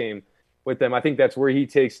mouse game with them? I think that's where he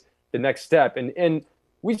takes the next step. And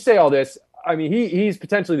we say all this. I mean, he's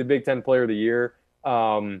potentially the Big Ten Player of the Year.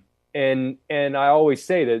 And I always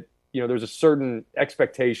say that, there's a certain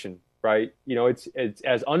expectation, right? It's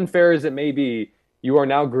as unfair as it may be, you are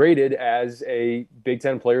now graded as a Big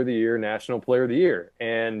Ten Player of the Year, National Player of the Year.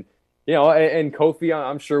 And, and Kofi,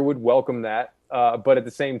 I'm sure, would welcome that. But at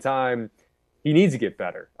the same time, he needs to get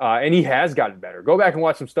better. And he has gotten better. Go back and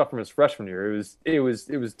watch some stuff from his freshman year. It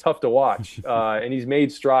was tough to watch. And he's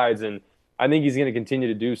made strides, and I think he's going to continue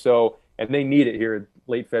to do so. And they need it here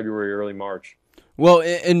late February, early March. Well,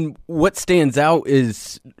 and what stands out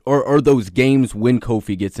are those games when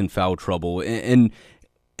Kofi gets in foul trouble, and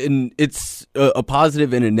it's a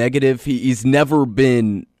positive and a negative. He's never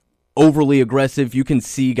been overly aggressive. You can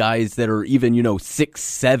see guys that are even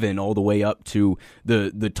 6'7" all the way up to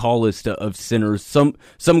the tallest of centers.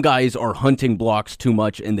 Some guys are hunting blocks too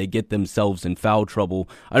much and they get themselves in foul trouble.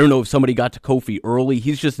 I don't know if somebody got to Kofi early.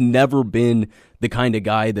 He's just never been the kind of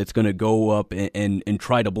guy that's going to go up and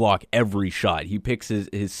try to block every shot. He picks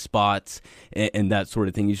his spots and that sort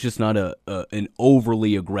of thing. He's just not an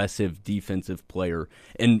overly aggressive defensive player.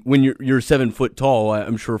 And when you're 7 foot tall,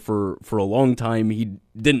 I'm sure for a long time he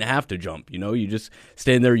didn't have to jump. You just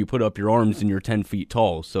stand there, you put up your arms, and you're 10 feet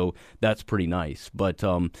tall. So that's pretty nice. But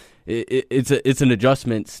it's an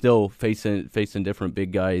adjustment still facing different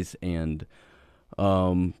big guys, and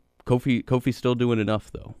Kofi's still doing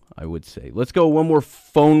enough, though, I would say. Let's go one more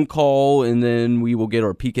phone call, and then we will get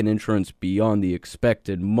our Pekin Insurance Beyond the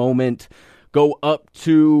Expected moment. Go up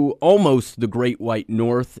to almost the Great White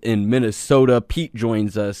North in Minnesota. Pete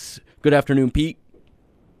joins us. Good afternoon, Pete.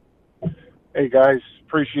 Hey, guys.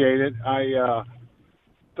 Appreciate it. I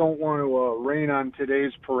don't want to rain on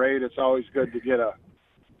today's parade. It's always good to get a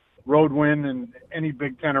road win in any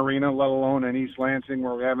Big Ten arena, let alone in East Lansing,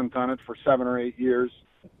 where we haven't done it for 7 or 8 years.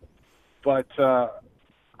 But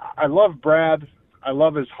I love Brad. I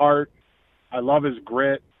love his heart. I love his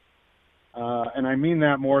grit. And I mean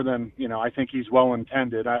that more than, I think he's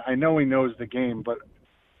well-intended. I know he knows the game, but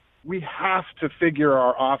we have to figure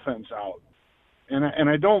our offense out. And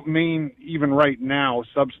I don't mean even right now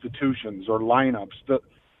substitutions or lineups.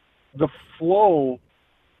 The flow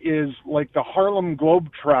is like the Harlem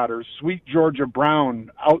Globetrotters, Sweet Georgia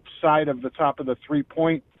Brown, outside of the top of the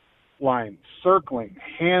three-point line, circling,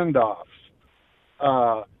 handoffs.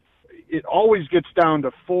 It always gets down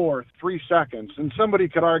to 3 seconds, and somebody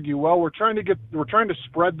could argue, well, we're trying to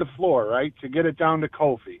spread the floor, right, to get it down to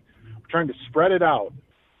Kofi. We're trying to spread it out.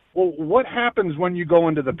 Well, what happens when you go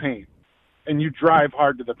into the paint and you drive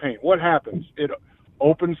hard to the paint? What happens? It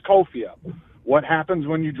opens Kofi up. What happens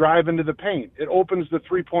when you drive into the paint? It opens the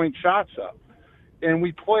three-point shots up. And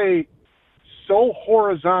we play so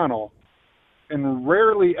horizontal and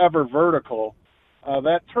rarely ever vertical.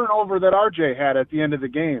 That turnover that RJ had at the end of the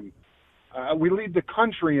game, we lead the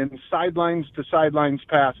country in sidelines-to-sidelines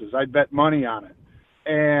passes. I'd bet money on it.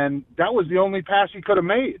 And that was the only pass he could have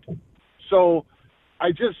made. So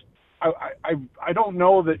I don't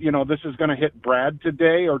know that, this is going to hit Brad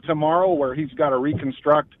today or tomorrow, where he's got to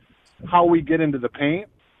reconstruct how we get into the paint.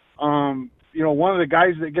 One of the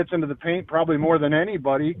guys that gets into the paint probably more than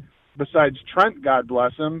anybody, besides Trent, God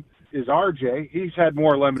bless him, is RJ. He's had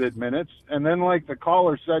more limited minutes. And then, like the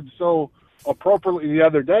caller said so appropriately the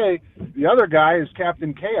other day, the other guy is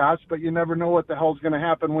Captain Chaos, but you never know what the hell's going to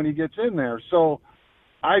happen when he gets in there. So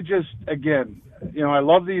I just, again, I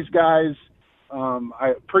love these guys.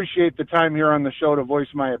 I appreciate the time here on the show to voice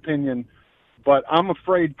my opinion, but I'm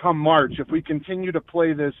afraid come March, if we continue to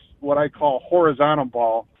play this, what I call horizontal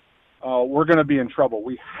ball, we're going to be in trouble.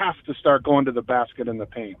 We have to start going to the basket in the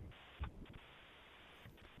paint.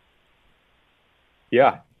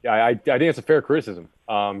 Yeah, I think it's a fair criticism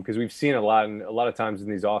because we've seen a lot of times in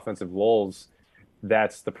these offensive lulls,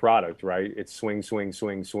 that's the product, right? It's swing, swing,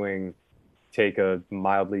 swing, swing, take a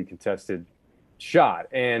mildly contested shot.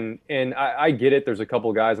 And I get it. There's a couple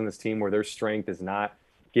of guys on this team where their strength is not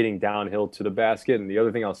getting downhill to the basket. And the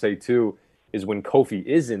other thing I'll say too is when Kofi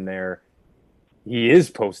is in there, he is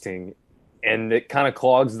posting and it kind of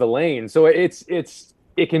clogs the lane. So it's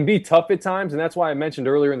it can be tough at times, and that's why I mentioned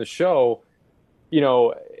earlier in the show,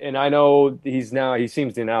 and I know he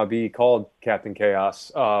seems to now be called Captain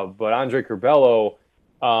Chaos, but Andre Curbelo,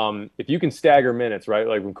 if you can stagger minutes, right,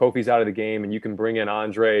 like when Kofi's out of the game and you can bring in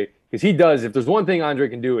Andre, because he does, if there's one thing Andre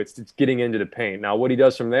can do, it's getting into the paint. Now, what he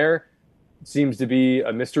does from there seems to be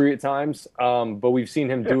a mystery at times, but we've seen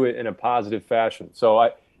him do it in a positive fashion.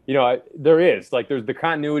 So, there's the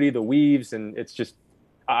continuity, the weaves, and it's just,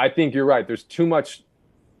 I think you're right. There's too much,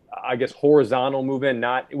 I guess, horizontal movement,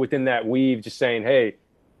 not within that weave, just saying, hey,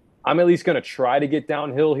 I'm at least going to try to get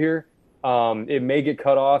downhill here. It may get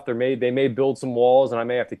cut off. They may build some walls, and I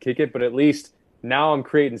may have to kick it, but at least now I'm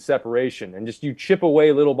creating separation. And just you chip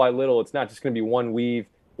away little by little. It's not just going to be one weave,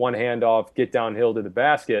 one handoff, get downhill to the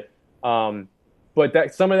basket.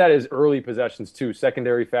 But some of that is early possessions too,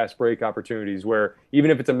 secondary fast break opportunities where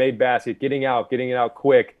even if it's a made basket, getting it out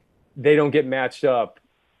quick, they don't get matched up.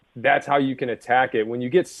 That's how you can attack it. When you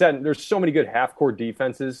get set, there's so many good half-court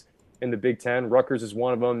defenses in the Big Ten. Rutgers is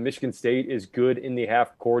one of them. Michigan State is good in the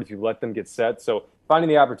half court if you let them get set. So finding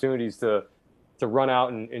the opportunities to run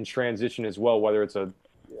out and transition as well, whether it's a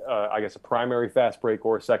primary fast break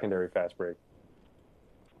or a secondary fast break.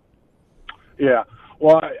 Yeah,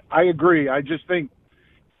 well, I agree. I just think,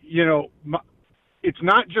 it's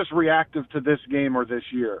not just reactive to this game or this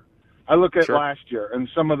year. I look at last year, and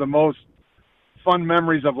some of the most fun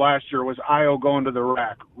memories of last year was Io going to the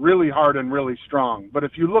rack really hard and really strong. But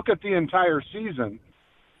if you look at the entire season,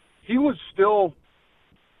 he was still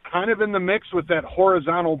kind of in the mix with that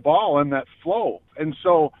horizontal ball and that flow. And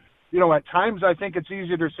so, at times I think it's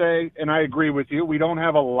easy to say, and I agree with you, we don't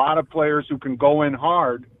have a lot of players who can go in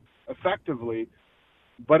hard effectively.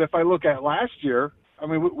 But if I look at last year, I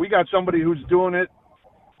mean, we got somebody who's doing it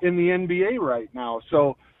in the NBA right now.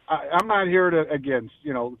 So I'm not here to,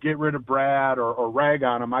 get rid of Brad or rag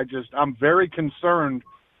on him. I'm very concerned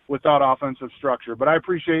with that offensive structure. But I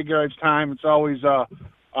appreciate you guys' time. It's always a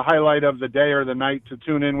highlight of the day or the night to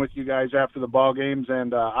tune in with you guys after the ball games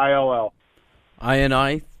and ILL.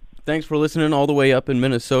 INI, thanks for listening all the way up in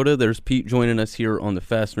Minnesota. There's Pete joining us here on the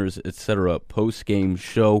Fasteners Etc. post-game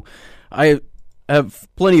show. I have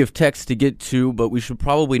plenty of text to get to, but we should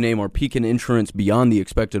probably name our Pekin Insurance beyond the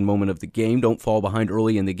expected moment of the game. Don't fall behind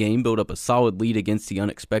early in the game. Build up a solid lead against the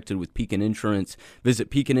unexpected with Pekin Insurance.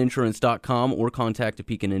 Visit PekinInsurance.com or contact a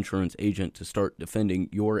Pekin Insurance agent to start defending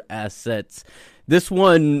your assets. This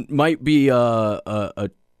one might be a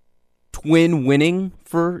twin winning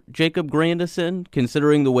for Jacob Grandison,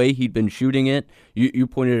 considering the way he'd been shooting it. You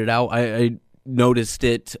pointed it out. I noticed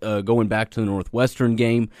it going back to the Northwestern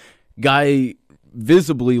game. Guy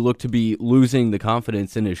visibly looked to be losing the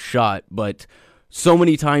confidence in his shot, but so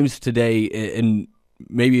many times today, and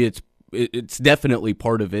maybe it's definitely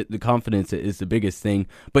part of it, the confidence is the biggest thing,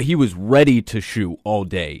 but he was ready to shoot all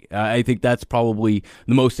day. I think that's probably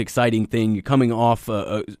the most exciting thing. Coming off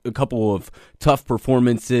a couple of tough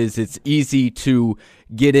performances, it's easy to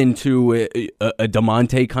get into a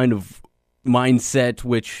DeMonte kind of mindset,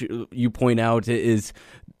 which you point out is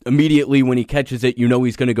immediately when he catches it,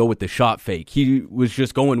 he's going to go with the shot fake. He was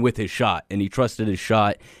just going with his shot, and he trusted his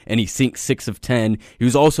shot, and he sinks 6 of 10. He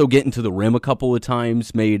was also getting to the rim a couple of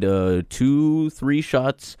times, made 2-3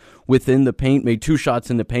 shots within the paint, made 2 shots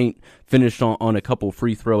in the paint, finished on a couple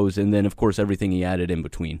free throws, and then, of course, everything he added in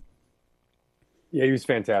between. Yeah, he was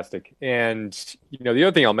fantastic. And, the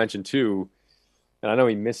other thing I'll mention, too, and I know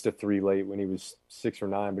he missed a 3 late when he was 6 or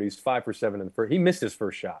 9, but he's 5 for 7 in the first. He missed his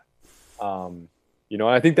first shot.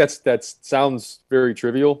 I think that sounds very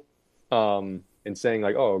trivial, and saying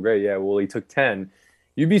like, oh, great, yeah, well, he took 10.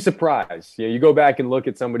 You'd be surprised. You go back and look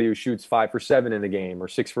at somebody who shoots 5 for 7 in a game or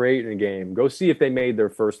 6 for 8 in a game. Go see if they made their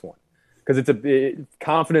first one, because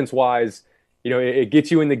confidence-wise, it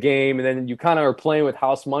gets you in the game, and then you kind of are playing with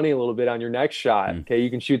house money a little bit on your next shot. Okay, you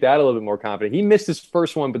can shoot that a little bit more confident. He missed his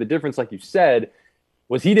first one, but the difference, like you said,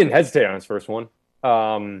 was he didn't hesitate on his first one.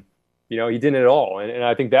 He didn't at all, and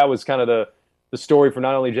I think that was kind of the story for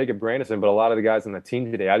not only Jacob Grandison, but a lot of the guys on the team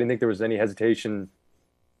today. I didn't think there was any hesitation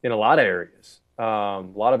in a lot of areas. A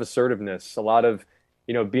lot of assertiveness, a lot of,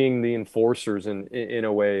 being the enforcers in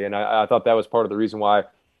a way. And I thought that was part of the reason why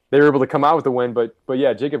they were able to come out with the win. But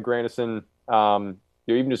yeah, Jacob Grandison,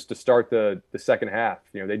 even just to start the second half,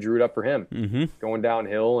 they drew it up for him going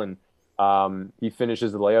downhill, and he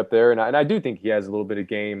finishes the layup there. And I do think he has a little bit of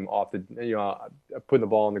game off the, putting the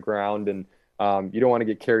ball on the ground, and you don't want to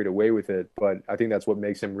get carried away with it, but I think that's what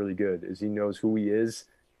makes him really good, is he knows who he is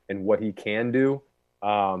and what he can do.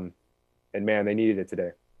 And man, they needed it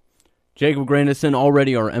today. Jacob Grandison,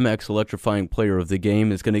 already our MX electrifying player of the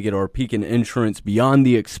game, is going to get our Pekin Insurance beyond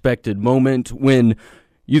the expected moment when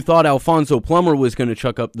You thought Alfonso Plummer was going to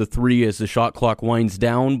chuck up the three as the shot clock winds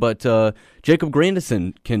down, but Jacob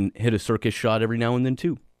Grandison can hit a circus shot every now and then,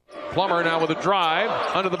 too. Plummer now with a drive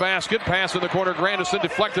under the basket, pass in the corner. Grandison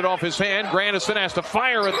deflected off his hand. Grandison has to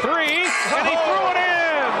fire a three, and he threw it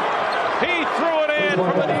in. He threw it in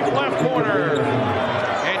from the deep left corner.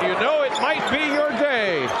 And you know it might be your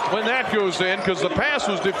day when that goes in, because the pass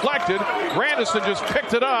was deflected. Grandison just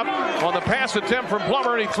picked it up on the pass attempt from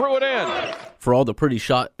Plummer, and he threw it in. For all the pretty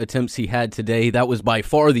shot attempts he had today, that was by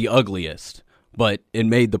far the ugliest. But it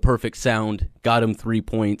made the perfect sound, got him 3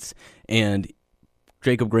 points, and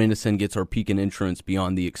Jacob Grandison gets our Pekin Insurance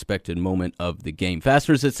beyond the expected moment of the game.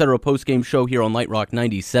 Fasteners Etc. post-game show here on Light Rock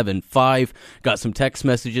 97.5. Got some text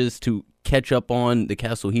messages to catch up on, the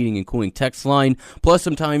Castle Heating and Cooling text line, plus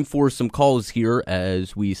some time for some calls here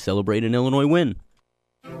as we celebrate an Illinois win.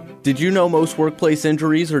 Did you know most workplace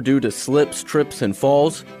injuries are due to slips, trips, and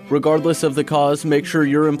falls? Regardless of the cause, make sure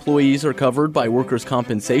your employees are covered by workers'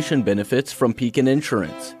 compensation benefits from Pekin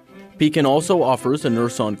Insurance. Pekin also offers a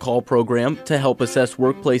nurse on-call program to help assess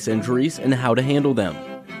workplace injuries and how to handle them.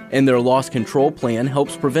 And their loss control plan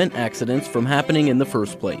helps prevent accidents from happening in the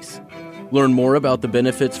first place. Learn more about the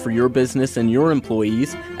benefits for your business and your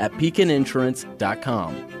employees at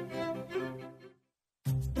PekinInsurance.com.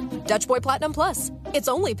 Dutch Boy Platinum Plus. It's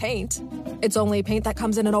only paint. It's only paint that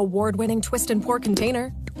comes in an award-winning twist and pour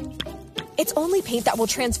container. It's only paint that will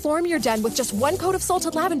transform your den with just one coat of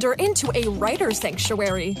salted lavender into a writer's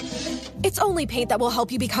sanctuary. It's only paint that will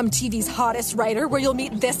help you become TV's hottest writer, where you'll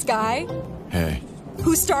meet this guy. Hey.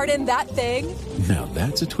 Who starred in That Thing. Now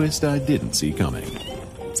that's a twist I didn't see coming.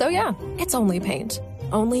 So yeah, it's only paint.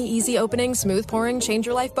 Only easy opening, smooth pouring, change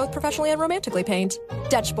your life both professionally and romantically paint.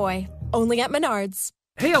 Dutch Boy. Only at Menards.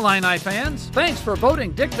 Hey Illini fans, thanks for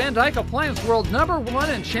voting Dick Van Dyke Appliance World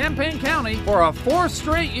 #1 in Champaign County for a 4th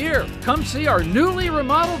straight year. Come see our newly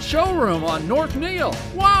remodeled showroom on North Neal.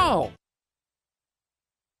 Wow!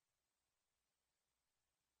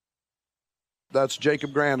 That's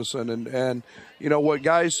Jacob Grandison, and you know what,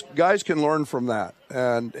 guys can learn from that,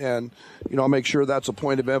 and you know, I'll make sure that's a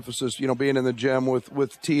point of emphasis. You know, being in the gym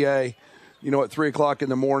with TA, you know, at 3:00 in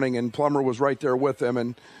the morning, and Plummer was right there with him,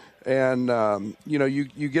 and you know,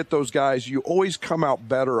 you get those guys, you always come out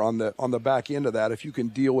better on the back end of that if you can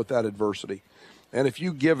deal with that adversity. And if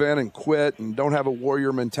you give in and quit and don't have a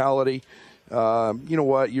warrior mentality, you know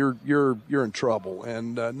what, you're in trouble,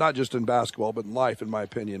 and not just in basketball but in life, in my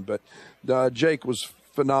opinion. But Jake was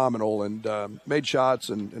phenomenal and made shots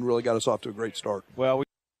and really got us off to a great start. Well,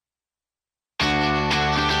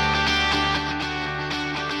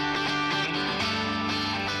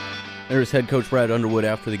 There's head coach Brad Underwood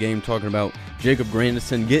after the game talking about Jacob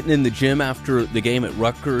Grandison getting in the gym after the game at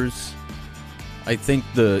Rutgers. I think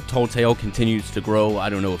the tall tale continues to grow. I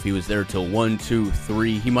don't know if he was there till 1, 2,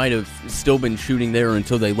 3. He might have still been shooting there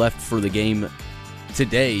until they left for the game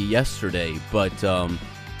yesterday. But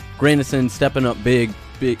Grandison stepping up big,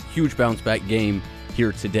 huge bounce-back game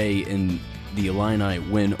here today in the Illini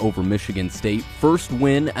win over Michigan State. First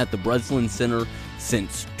win at the Breslin Center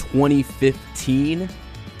since 2015.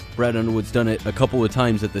 Brad Underwood's done it a couple of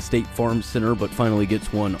times at the State Farm Center, but finally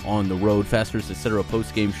gets one on the road. Fasteners Etc.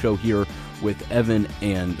 post-game show here with Evan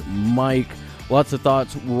and Mike. Lots of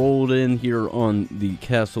thoughts rolled in here on the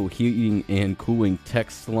Castle Heating and Cooling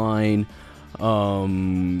text line.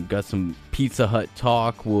 Got some Pizza Hut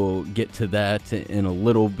talk. We'll get to that in a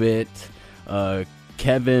little bit.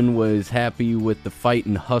 Kevin was happy with the fight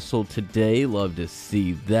and hustle today. Love to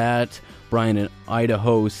see that. Brian in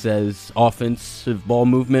Idaho says offensive ball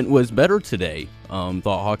movement was better today. Thought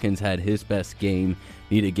Hawkins had his best game.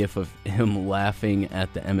 Need a gif of him laughing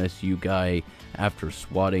at the MSU guy after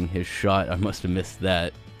swatting his shot. I must have missed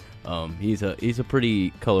that. He's a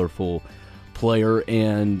pretty colorful player.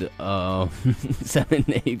 And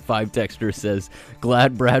 785 texter says,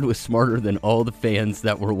 glad Brad was smarter than all the fans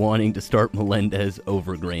that were wanting to start Melendez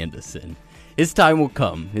over Grandison. His time will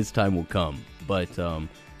come. But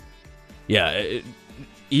yeah,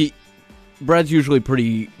 Brad's usually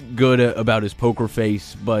pretty good about his poker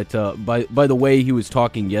face, but by the way he was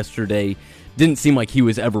talking yesterday, didn't seem like he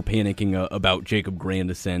was ever panicking about Jacob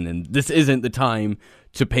Grandison, and this isn't the time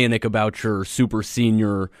to panic about your super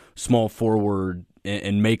senior small forward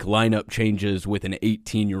and make lineup changes with an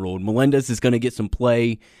 18-year-old. Melendez is going to get some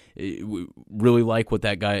play. Really like what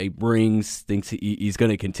that guy brings, thinks he's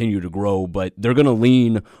going to continue to grow, but they're going to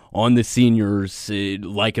lean on the seniors,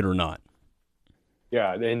 like it or not.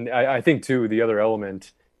 Yeah, and I think, too, the other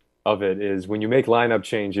element of it is when you make lineup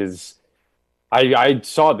changes, I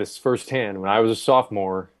saw this firsthand. When I was a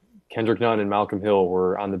sophomore, Kendrick Nunn and Malcolm Hill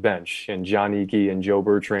were on the bench, and John Eakey and Joe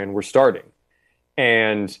Bertrand were starting.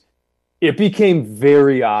 And it became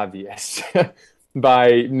very obvious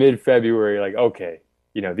by mid-February, like, okay,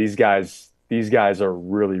 these guys are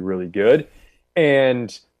really, really good.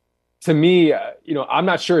 And to me, I'm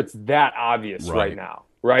not sure it's that obvious right now,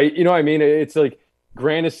 right? You know what I mean? It's like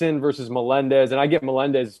Grandison versus Melendez, and I get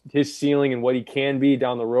Melendez, his ceiling and what he can be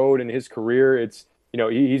down the road in his career. It's,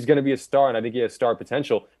 he's going to be a star, and I think he has star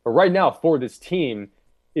potential. But right now for this team,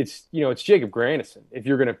 it's Jacob Grandison. If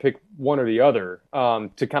you're going to pick one or the other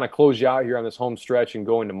to kind of close you out here on this home stretch and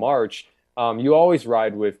go into March, you always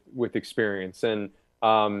ride with experience. And,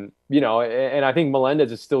 and I think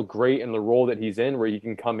Melendez is still great in the role that he's in, where he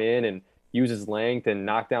can come in and use his length and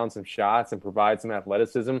knock down some shots and provide some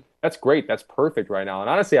athleticism. That's great. That's perfect right now. And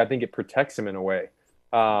honestly, I think it protects him in a way,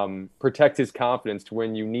 protect his confidence to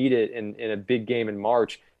when you need it in a big game in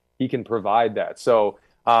March, he can provide that. So,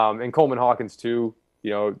 and Coleman Hawkins too,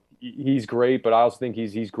 he's great, but I also think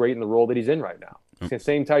he's great in the role that he's in right now. It's the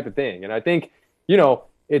same type of thing. And I think,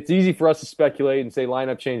 it's easy for us to speculate and say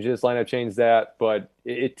lineup change this, lineup change that, but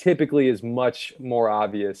it typically is much more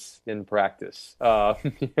obvious in practice. You know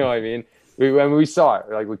what I mean? We saw it,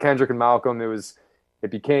 like with Kendrick and Malcolm, it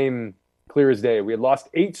became clear as day. We had lost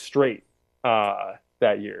 8 straight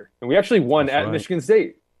that year, and we actually won at Michigan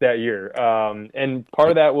State that year. And part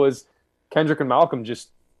of that was Kendrick and Malcolm just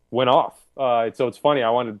went off. So it's funny.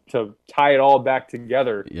 I wanted to tie it all back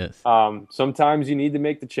together. Yes. Sometimes you need to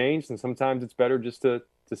make the change, and sometimes it's better just to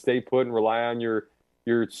stay put and rely on your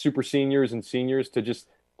super seniors and seniors to just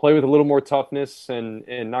play with a little more toughness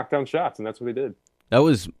and knock down shots, and that's what they did. That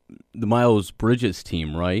was the Miles Bridges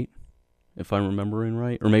team, right? If I'm remembering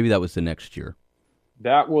right, or maybe that was the next year.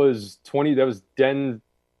 That was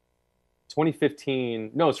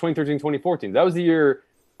 2015. No, it's 2013, 2014. That was the year.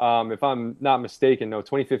 If I'm not mistaken,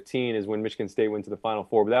 2015 is when Michigan State went to the Final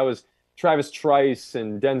Four. But that was Travis Trice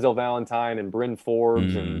and Denzel Valentine and Bryn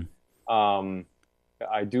Forbes. And I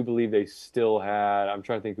do believe they still had, I'm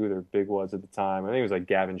trying to think who their big was at the time. I think it was like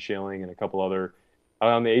Gavin Schilling and a couple other.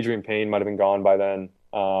 Adrian Payne might have been gone by then.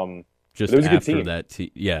 Just it was a good after team. that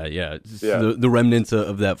the remnants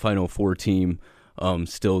of that Final Four team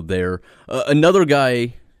still there. Another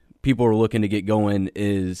guy people are looking to get going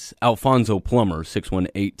is Alfonso Plummer,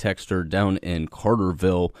 618 texter down in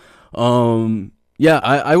Carterville.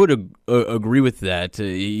 I would agree with that.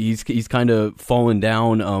 He's kind of fallen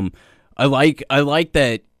down. I like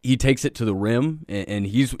that he takes it to the rim, and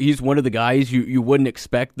he's one of the guys you wouldn't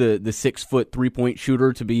expect the 6 foot 3-point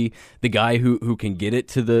shooter to be the guy who can get it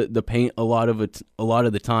to the paint a lot of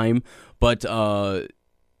the time. But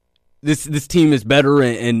this team is better,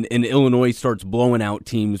 and Illinois starts blowing out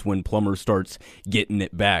teams when Plummer starts getting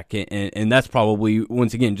it back, and that's probably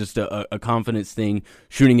once again just a confidence thing,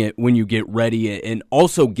 shooting it when you get ready, and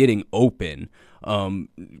also getting open.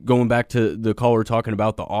 Going back to the caller talking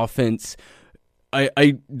about the offense,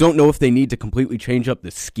 I don't know if they need to completely change up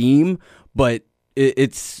the scheme, but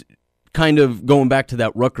it's kind of going back to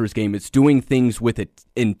that Rutgers game. It's doing things with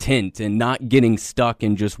intent and not getting stuck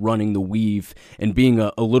and just running the weave and being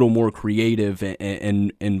a little more creative.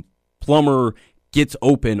 And Plummer gets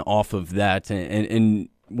open off of that. And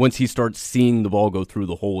once he starts seeing the ball go through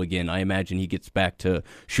the hole again, I imagine he gets back to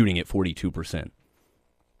shooting at 42%.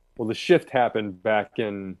 Well, the shift happened back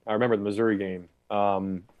in, I remember the Missouri game.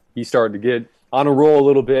 He started to get on a roll a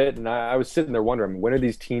little bit, and I was sitting there wondering, when are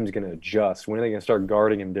these teams going to adjust? When are they going to start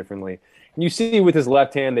guarding him differently? And you see with his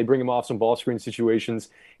left hand, they bring him off some ball screen situations,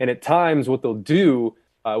 and at times what they'll do,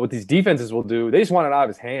 what these defenses will do, they just want it out of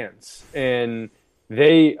his hands. And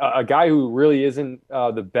a guy who really isn't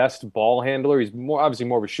the best ball handler, he's obviously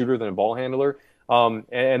more of a shooter than a ball handler,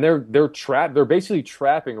 and they're basically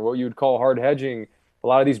trapping, or what you would call hard hedging, a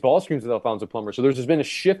lot of these ball screens with Alfonso Plummer. So there's just been a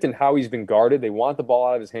shift in how he's been guarded. They want the ball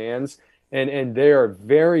out of his hands. And they are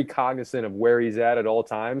very cognizant of where he's at all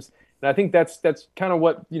times. And I think that's kind of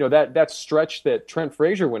what, that stretch that Trent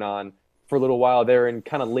Frazier went on for a little while there in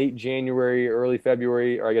kind of late January, early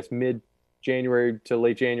February, or I guess mid-January to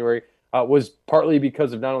late January, was partly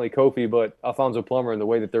because of not only Kofi, but Alfonso Plummer and the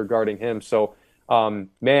way that they're guarding him. So,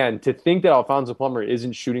 man, to think that Alfonso Plummer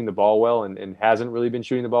isn't shooting the ball well and hasn't really been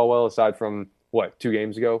shooting the ball well aside from, 2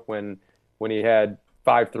 games ago when he had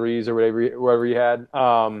 5 threes or whatever he had,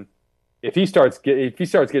 If he starts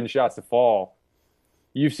getting shots to fall,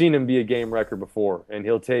 you've seen him be a game wrecker before, and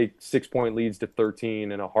he'll take 6-point leads to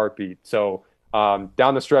 13 in a heartbeat. So down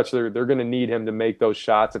the stretch, they're going to need him to make those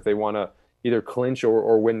shots if they want to either clinch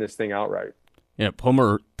or win this thing outright. Yeah,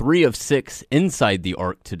 Plummer 3 of 6 inside the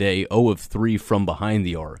arc today, 0 of 3 from behind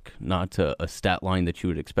the arc. Not a stat line that you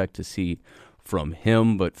would expect to see from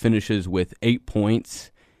him, but finishes with 8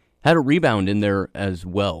 points. Had a rebound in there as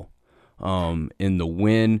well. in the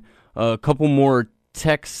win. A couple more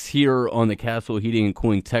texts here on the Castle Heating and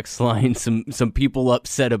Cooling text line. Some people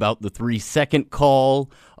upset about the 3-second call.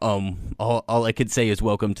 All I could say is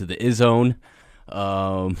welcome to the Izzone.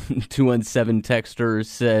 217 texter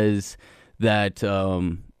says that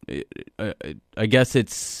I guess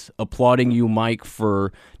it's applauding you, Mike,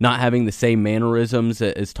 for not having the same mannerisms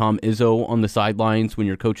as Tom Izzo on the sidelines when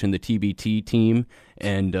you're coaching the TBT team,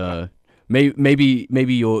 and maybe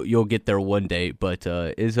you'll get there one day. But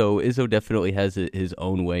Izzo definitely has his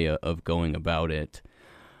own way of going about it.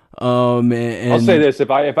 And I'll say this: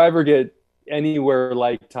 if I ever get anywhere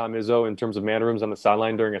like Tom Izzo in terms of mannerisms on the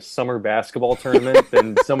sideline during a summer basketball tournament,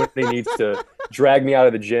 then somebody needs to drag me out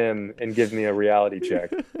of the gym and give me a reality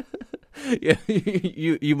check. Yeah,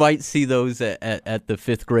 you might see those at the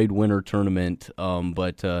 5th grade winter tournament,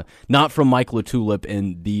 but not from Mike LaTulip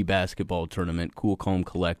in the basketball tournament. Cool, calm,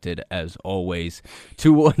 collected as always.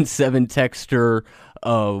 217 texter,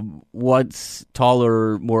 what's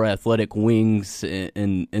taller, more athletic wings,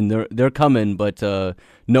 and they're coming, but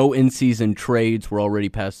no in-season trades. We're already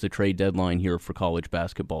past the trade deadline here for college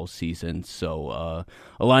basketball season, so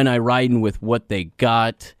Illini riding with what they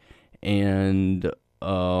got, and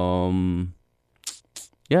yeah,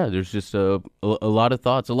 there's just a lot of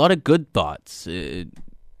thoughts, a lot of good thoughts,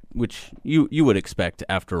 which you would expect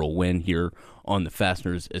after a win here on the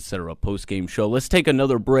Fasteners Etc. post-game show. Let's take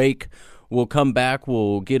another break. We'll come back.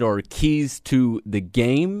 We'll get our keys to the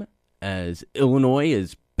game as Illinois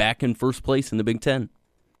is back in first place in the Big Ten.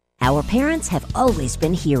 Our parents have always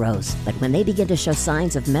been heroes, but when they begin to show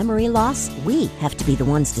signs of memory loss, we have to be the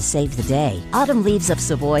ones to save the day. Autumn Leaves of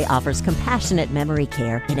Savoy offers compassionate memory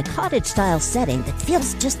care in a cottage-style setting that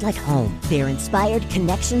feels just like home. Their inspired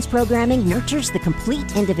Connections programming nurtures the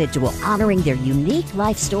complete individual, honoring their unique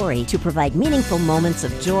life story to provide meaningful moments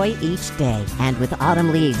of joy each day. And with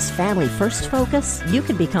Autumn Leaves' Family First focus, you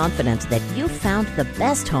can be confident that you've found the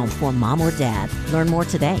best home for mom or dad. Learn more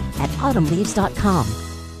today at autumnleaves.com.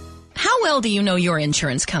 How well do you know your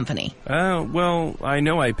insurance company? Well, I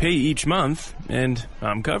know I pay each month, and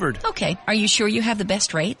I'm covered. Okay. Are you sure you have the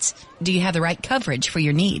best rates? Do you have the right coverage for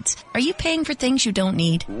your needs? Are you paying for things you don't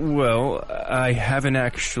need? Well, I haven't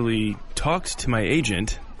actually talked to my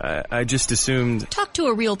agent. I just assumed... Talk to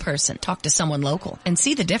a real person. Talk to someone local and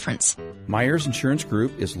see the difference. Myers Insurance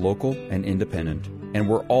Group is local and independent, and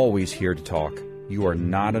we're always here to talk. You are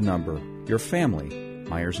not a number. You're family.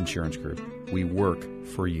 Myers Insurance Group. We work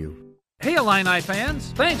for you. Hey Illini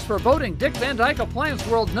fans, thanks for voting Dick Van Dyke Appliance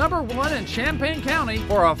World #1 in Champaign County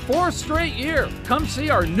for a 4th straight year. Come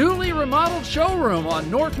see our newly remodeled showroom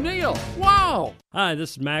on North Neal. Wow! Hi,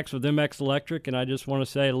 this is Max with MX Electric, and I just want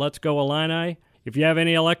to say, let's go Illini. If you have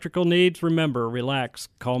any electrical needs, remember, relax,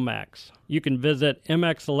 call Max. You can visit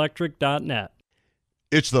mxelectric.net.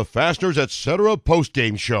 It's the Fasteners Etc.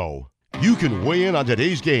 postgame show. You can weigh in on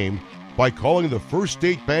today's game by calling the First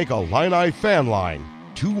State Bank Illini fan line,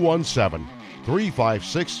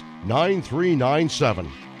 217-356-9397,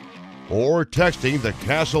 or texting the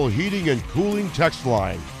Castle Heating and Cooling text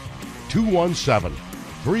line,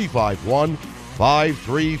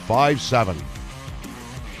 217-351-5357.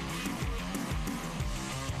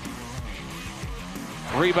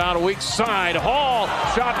 Rebound weak side. Hall,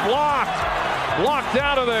 shot blocked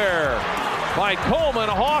out of there by Coleman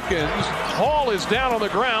Hawkins. Hall is down on the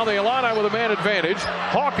ground. The Illini with a man advantage.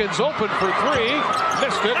 Hawkins open for 3.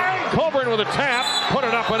 Missed it. Coburn with a tap. Put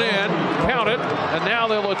it up and in. Count it. And now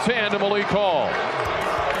they'll attend to Malik Hall.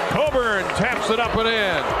 Coburn taps it up and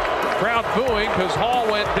in. Crowd booing because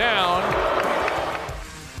Hall went down.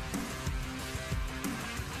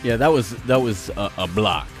 Yeah, that was a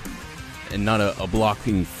block. And not a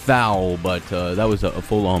blocking foul, but that was a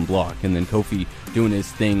full-on block. And then Kofi doing his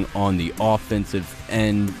thing on the offensive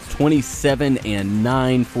end.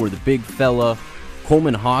 27-9 for the big fella.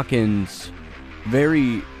 Coleman Hawkins,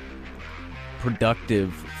 very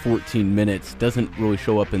productive 14 minutes. Doesn't really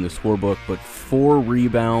show up in the scorebook, but 4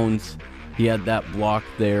 rebounds. He had that block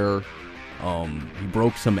there. He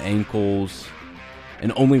broke some ankles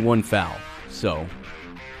and only 1 foul. So,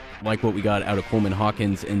 like what we got out of Coleman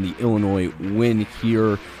Hawkins in the Illinois win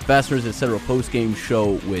here. Fasteners Etc. post-game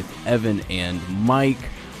show with Evan and Mike.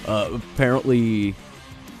 Apparently,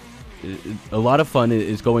 a lot of fun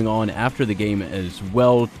is going on after the game as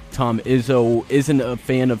well. Tom Izzo isn't a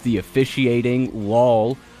fan of the officiating,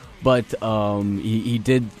 lol, but he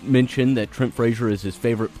did mention that Trent Frazier is his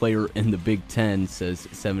favorite player in the Big Ten, says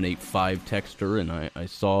 785 texter, and I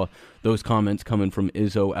saw those comments coming from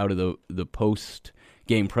Izzo out of the post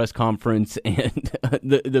post-game press conference, and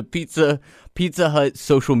the Pizza Hut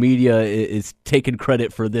social media is taking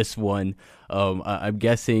credit for this one. I'm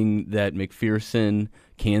guessing that McPherson,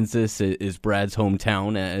 Kansas, is Brad's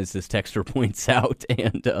hometown, as this texter points out,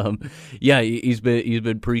 and he's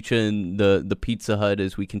been preaching the Pizza Hut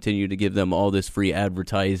as we continue to give them all this free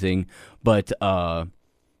advertising. But the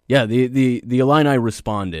Illini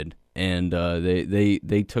responded, and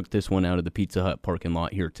they took this one out of the Pizza Hut parking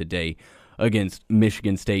lot here today against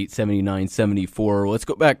Michigan State, 79-74. Let's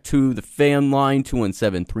go back to the fan line,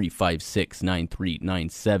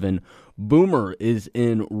 217-356-9397. Boomer is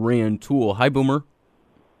in Rantoul. Hi, Boomer.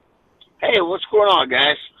 Hey, what's going on,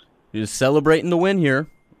 guys? Just celebrating the win here.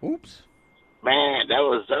 Oops. Man, that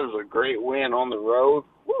was a great win on the road.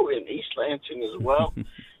 Woo, in East Lansing as well.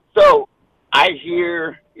 So I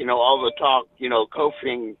hear, all the talk,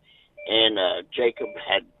 Kofi and Jacob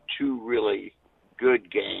had two really good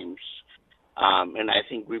games. And I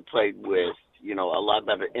think we played with, a lot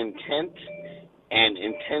better intent and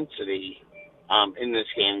intensity in this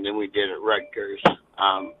game than we did at Rutgers.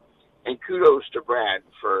 And kudos to Brad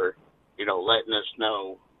for, letting us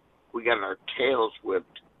know we got our tails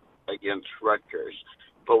whipped against Rutgers.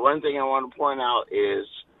 But one thing I want to point out is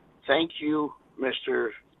thank you,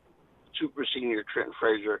 Mr. Super Senior Trent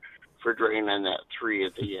Frazier, for draining that three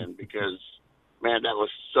at the end because, man, that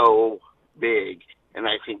was so big. And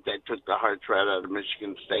I think that took the heart right out of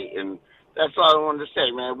Michigan State. And that's all I wanted to say,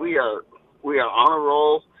 man. We are on a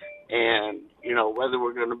roll. And, whether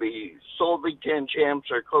we're going to be sole Big Ten champs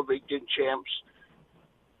or co-Big Ten champs,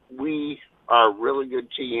 we are a really good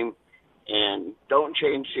team. And don't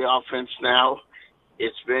change the offense now.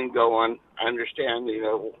 It's been going. I understand,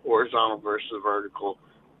 horizontal versus vertical.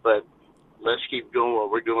 But let's keep doing what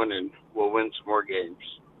we're doing, and we'll win some more games.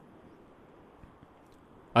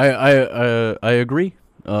 I agree.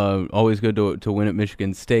 Always good to win at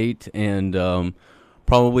Michigan State, and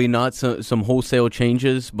probably not some wholesale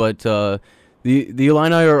changes, but the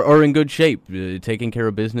Illini are in good shape, taking care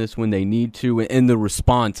of business when they need to, and the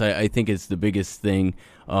response I think is the biggest thing.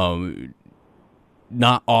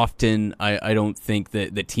 Not often, I don't think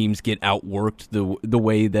that the teams get outworked the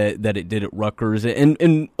way that it did at Rutgers,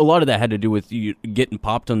 and a lot of that had to do with you getting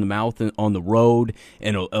popped on the mouth on the road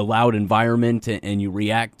and a loud environment, and you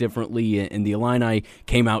react differently. And the Illini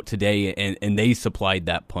came out today, and they supplied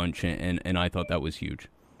that punch, and I thought that was huge.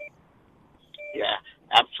 Yeah,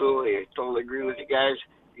 absolutely. I totally agree with you guys.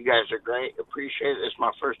 You guys are great. Appreciate it. It's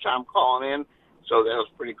my first time calling in, so that was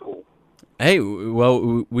pretty cool. Hey,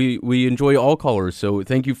 well, we enjoy all callers, so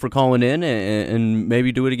thank you for calling in, and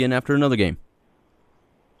maybe do it again after another game.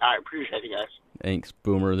 I appreciate you guys. Thanks,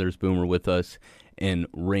 Boomer. There's Boomer with us in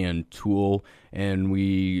Rantoul, and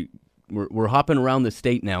we're hopping around the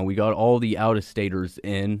state now. We got all the out-of-staters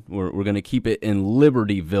in. We're going to keep it in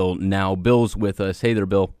Libertyville now. Bill's with us. Hey there,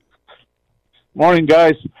 Bill. Morning,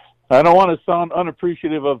 guys. I don't want to sound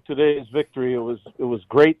unappreciative of today's victory. It was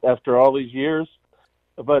great after all these years,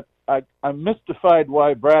 but I'm mystified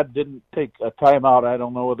why Brad didn't take a timeout. I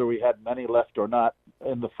don't know whether we had many left or not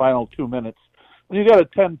in the final 2 minutes. When you got a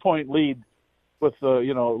 10-point lead with a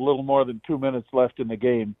little more than 2 minutes left in the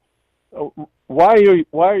game, why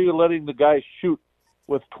are you letting the guys shoot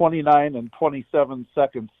with 29 and 27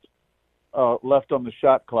 seconds left on the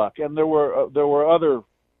shot clock? And there were other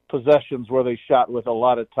possessions where they shot with a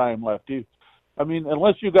lot of time left.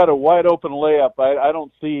 Unless you got a wide open layup, I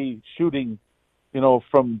don't see shooting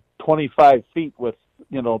from 25 feet with,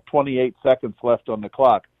 28 seconds left on the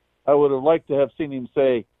clock. I would have liked to have seen him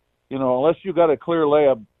say, unless you got a clear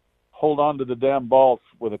layup, hold on to the damn ball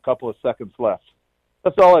with a couple of seconds left.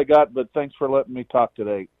 That's all I got, but thanks for letting me talk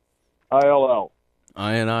today. ILL.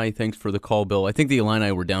 I, thanks for the call, Bill. I think the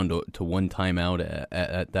Illini were down to one timeout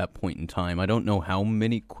at that point in time. I don't know how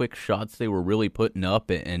many quick shots they were really putting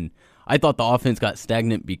up, and I thought the offense got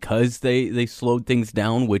stagnant because they slowed things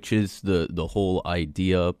down, which is the whole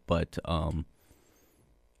idea. But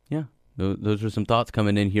those are some thoughts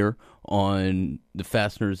coming in here on the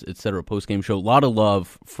Fasteners Etc. postgame show. A lot of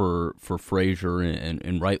love for Frazier,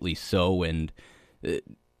 and rightly so. And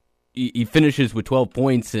he finishes with 12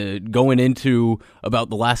 points. Going into about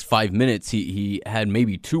the last 5 minutes, he had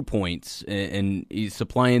maybe 2 points, and he's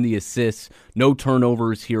supplying the assists. No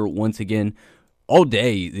turnovers here once again. All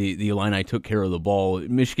day, the Illini took care of the ball.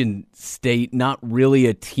 Michigan State, not really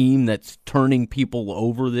a team that's turning people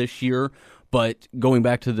over this year, but going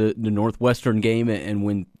back to the Northwestern game, and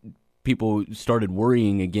when people started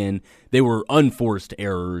worrying again, they were unforced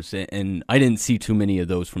errors, and I didn't see too many of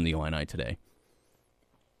those from the Illini today.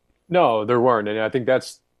 No, there weren't. And I think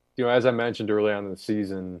that's, as I mentioned early on in the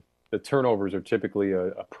season, the turnovers are typically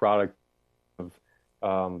a product of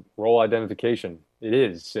role identification. It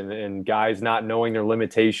is, and guys not knowing their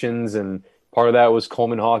limitations, and part of that was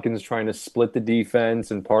Coleman Hawkins trying to split the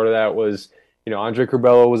defense, and part of that was, Andre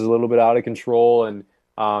Curbelo was a little bit out of control, and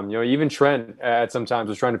even Trent at sometimes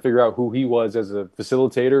was trying to figure out who he was as a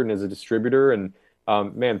facilitator and as a distributor. And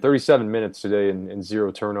 37 minutes today and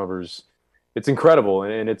 0 turnovers. It's incredible,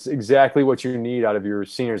 and it's exactly what you need out of your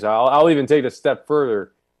seniors. I'll even take it a step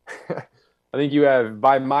further. I think you have,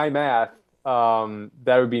 by my math, that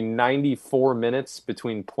would be 94 minutes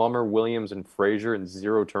between Plummer, Williams, and Frazier, and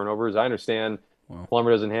 0 turnovers. I understand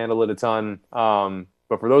Plummer doesn't handle it a ton,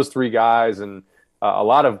 but for those 3 guys and a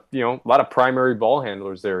lot of primary ball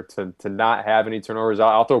handlers there to not have any turnovers.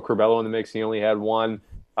 I'll throw Curbelo in the mix. He only had 1.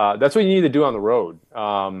 That's what you need to do on the road.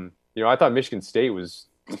 I thought Michigan State was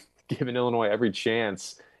giving Illinois every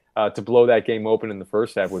chance to blow that game open in the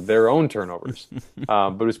first half with their own turnovers.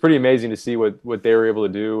 But it was pretty amazing to see what they were able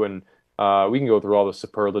to do. And we can go through all the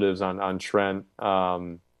superlatives on Trent. I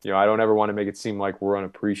don't ever want to make it seem like we're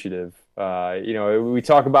unappreciative. We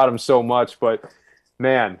talk about him so much, but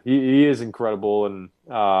man, he is incredible. And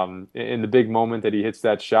in the big moment that he hits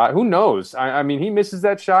that shot, who knows? I mean, he misses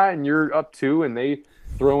that shot and you're up 2 and they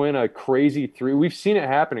throw in a crazy 3. We've seen it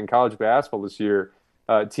happen in college basketball this year.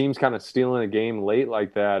 Teams kind of stealing a game late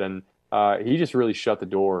like that. And he just really shut the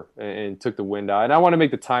door and took the wind out. And I want to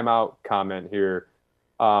make the timeout comment here.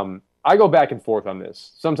 I go back and forth on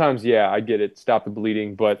this. Sometimes, I get it. Stop the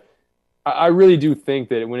bleeding. But I really do think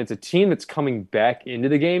that when it's a team that's coming back into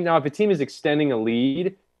the game, now if a team is extending a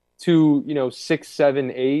lead to 6,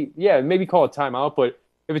 7, 8, maybe call a timeout. But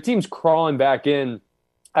if a team's crawling back in,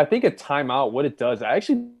 I think a timeout, what it does, I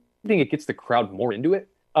actually think it gets the crowd more into it.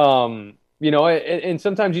 And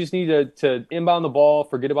sometimes you just need to inbound the ball,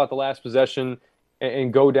 forget about the last possession,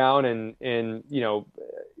 and go down and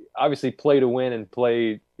obviously play to win and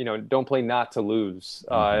play, don't play not to lose.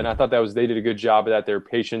 And I thought they did a good job of that. They were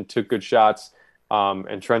patient, took good shots,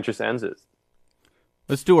 and Trent just ends it.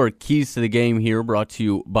 Let's do our keys to the game here, brought to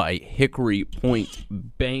you by Hickory Point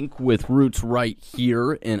Bank, with roots right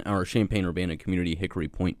here in our Champaign-Urbana community. Hickory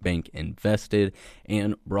Point Bank invested,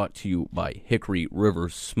 and brought to you by Hickory River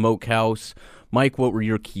Smokehouse. Mike, what were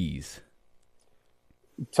your keys?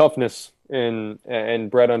 Toughness,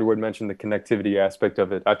 and Brad Underwood mentioned the connectivity aspect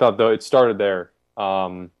of it. I thought, though, it started there,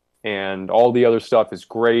 and all the other stuff is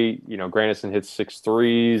great. Grandison hits 6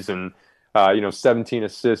 threes, and 17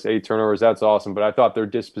 assists, 8 turnovers. That's awesome. But I thought their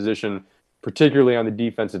disposition, particularly on the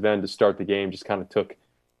defensive end to start the game, just kind of took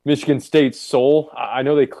Michigan State's soul. I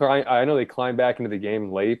know they climbed back into the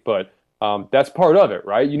game late, but that's part of it,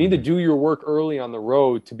 right? You need to do your work early on the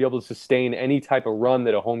road to be able to sustain any type of run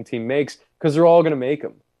that a home team makes, because they're all going to make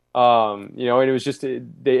them. And it was just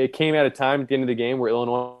it came at a time at the end of the game where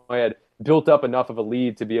Illinois had built up enough of a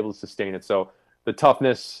lead to be able to sustain it. So the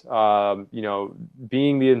toughness,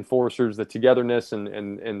 being the enforcers, the togetherness, and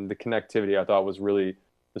the connectivity, I thought was really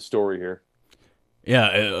the story here.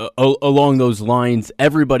 Yeah, along those lines,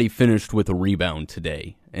 everybody finished with a rebound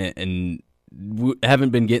today, and haven't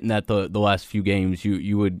been getting that the last few games.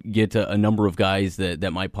 You would get a number of guys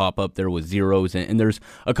that might pop up there with zeros, and there's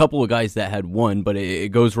a couple of guys that had 1, but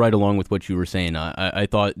it goes right along with what you were saying. I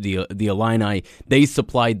thought the Illini, they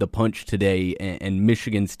supplied the punch today, and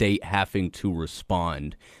Michigan State having to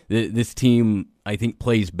respond. This team, I think,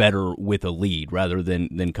 plays better with a lead rather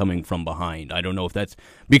than coming from behind. I don't know if that's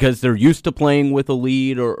because they're used to playing with a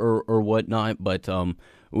lead or whatnot, but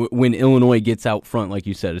when Illinois gets out front, like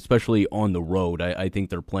you said, especially on the road, I think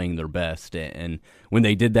they're playing their best. And when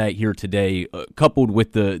they did that here today, coupled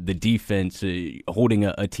with the defense, holding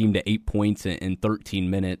a team to 8 points in 13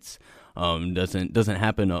 minutes, doesn't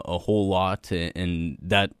happen a whole lot, and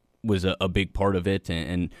that was a big part of it,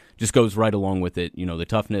 and just goes right along with it. The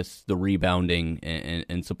toughness, the rebounding,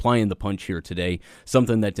 and supplying the punch here today,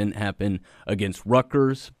 something that didn't happen against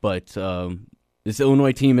Rutgers, but this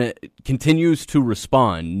Illinois team continues to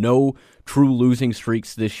respond. No true losing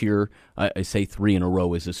streaks this year. I say 3 in a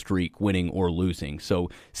row is a streak, winning or losing. So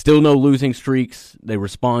still no losing streaks. They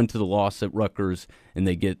respond to the loss at Rutgers, and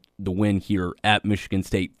they get the win here at Michigan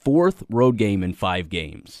State. 4th road game in 5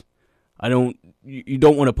 games. You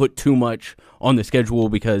don't want to put too much on the schedule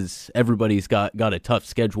because everybody's got a tough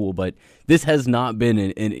schedule, but this has not been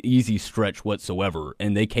an easy stretch whatsoever,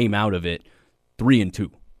 and they came out of it 3-2.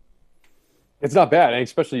 It's not bad, and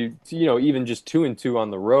especially even just 2-2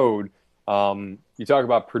 on the road. You talk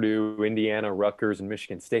about Purdue, Indiana, Rutgers, and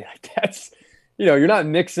Michigan State. That's you're not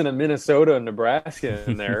mixing a Minnesota and Nebraska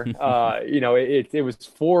in there. It was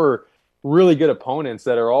 4 really good opponents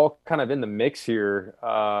that are all kind of in the mix here.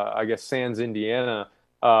 I guess sans Indiana,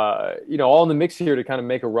 all in the mix here to kind of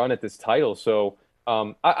make a run at this title. So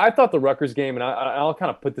I thought the Rutgers game, and I'll kind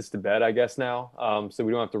of put this to bed, I guess, now, so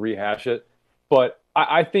we don't have to rehash it. But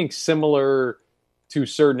I think similar to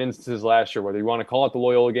certain instances last year, whether you want to call it the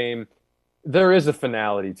Loyola game, there is a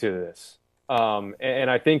finality to this. And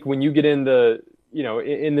I think when you get in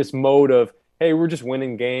in this mode of, hey, we're just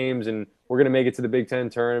winning games and we're going to make it to the Big Ten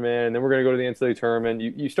tournament and then we're going to go to the NCAA tournament,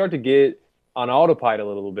 you start to get on autopilot a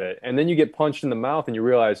little bit. And then you get punched in the mouth and you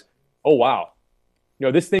realize, oh, wow,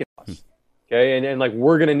 this thing is okay. And like,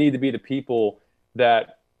 we're going to need to be the people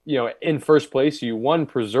that, in first place, you, one,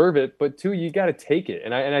 preserve it, but two, you got to take it.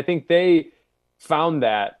 And I think they found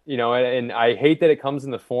that, and I hate that it comes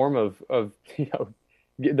in the form of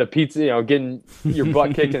the pizza, getting your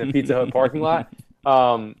butt kicked in the Pizza Hut parking lot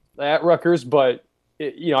at Rutgers. But,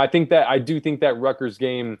 I do think that Rutgers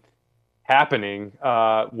game happening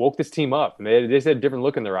woke this team up. And they just had a different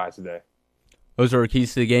look in their eyes today. Those are our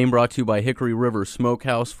keys to the game, brought to you by Hickory River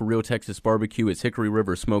Smokehouse. For real Texas barbecue, it's Hickory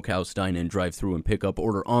River Smokehouse. Dine in, drive through, and pick up.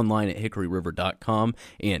 Order online at hickoryriver.com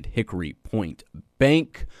and Hickory Point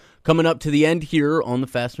Bank. Coming up to the end here on the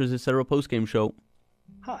Fasteners Etc. postgame show.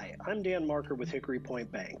 Hi, I'm Dan Marker with Hickory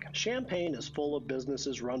Point Bank. Champaign is full of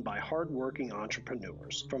businesses run by hardworking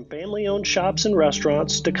entrepreneurs. From family-owned shops and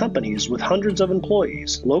restaurants to companies with hundreds of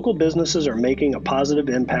employees, local businesses are making a positive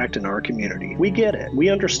impact in our community. We get it.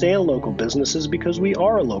 We understand local businesses because we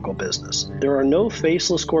are a local business. There are no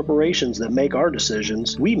faceless corporations that make our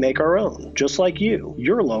decisions. We make our own. Just like you.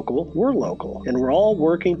 You're local, we're local, and we're all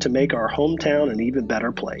working to make our hometown an even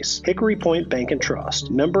better place. Hickory Point Bank and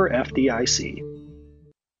Trust. Member FDIC.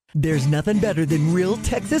 There's nothing better than real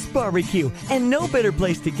Texas barbecue, and no better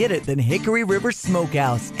place to get it than Hickory River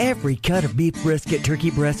Smokehouse. Every cut of beef brisket,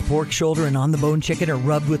 turkey breast, pork shoulder, and on-the-bone chicken are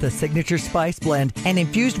rubbed with a signature spice blend and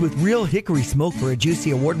infused with real hickory smoke for a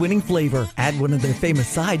juicy, award-winning flavor. Add one of their famous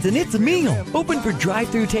sides, and it's a meal. Open for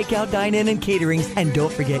drive-thru, takeout, dine-in, and caterings. And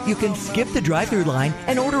don't forget, you can skip the drive-thru line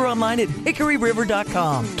and order online at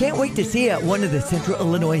hickoryriver.com. Can't wait to see you at one of the Central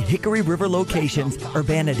Illinois Hickory River locations,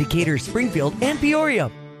 Urbana, Decatur, Springfield, and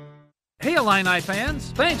Peoria. Hey Illini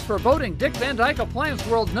fans, thanks for voting Dick Van Dyke Appliance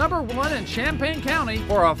World #1 in Champaign County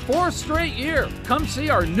for a 4th straight year. Come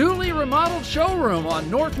see our newly remodeled showroom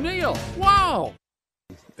on North Neal. Wow!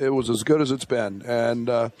 It was as good as it's been.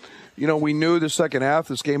 And, we knew the second half,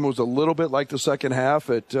 this game was a little bit like the second half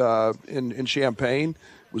in Champaign.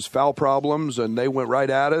 It was foul problems, and they went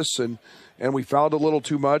right at us, and we fouled a little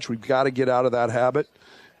too much. We've got to get out of that habit.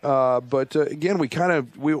 But again,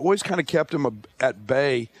 we always kind of kept them at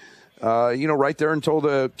bay. Right there until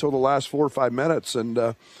the last 4 or 5 minutes. And,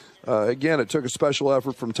 again, it took a special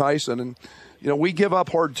effort from Tyson. And, we give up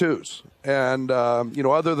hard twos. And,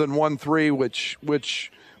 other than 1-3,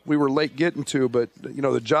 which we were late getting to, but,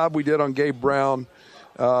 the job we did on Gabe Brown,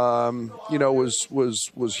 was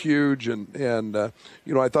huge. And I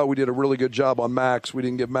thought we did a really good job on Max. We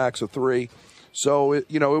didn't give Max a 3. So, it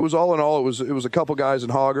was all in all, it was a couple guys in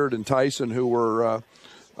Hoggard and Tyson who were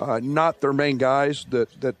not their main guys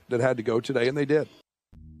that had to go today, and they did.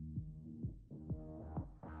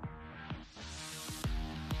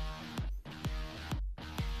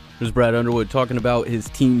 There's Brad Underwood talking about his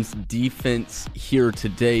team's defense here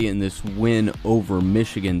today in this win over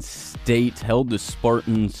Michigan State. Held the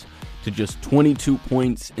Spartans to just 22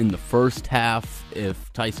 points in the first half.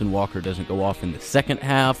 If Tyson Walker doesn't go off in the second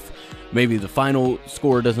half, maybe the final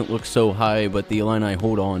score doesn't look so high, but the Illini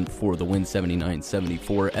hold on for the win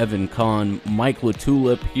 79-74. Evan Kahn, Mike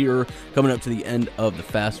LaTulip here, coming up to the end of the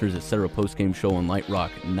Fasteners Etc. postgame show on Light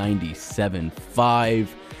Rock 97.5.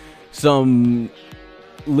 Some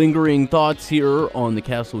lingering thoughts here on the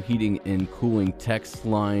Castle Heating and Cooling text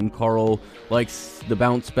line. Carl likes the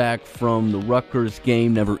bounce back from the Rutgers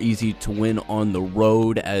game. Never easy to win on the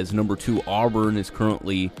road, as number 2 Auburn is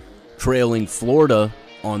currently trailing Florida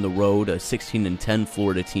on the road, a 16-10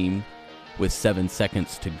 Florida team with 7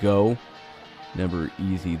 seconds to go. Never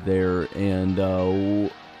easy there.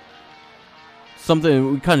 And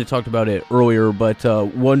something, we kind of talked about it earlier, but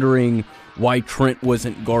wondering why Trent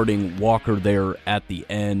wasn't guarding Walker there at the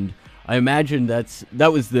end. I imagine that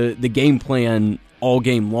was the game plan all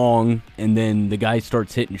game long, and then the guy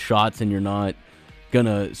starts hitting shots and you're not going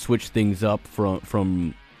to switch things up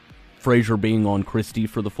from Frazier being on Christie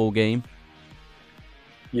for the full game.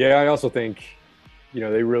 Yeah, I also think,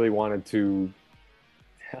 they really wanted to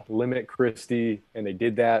limit Christie, and they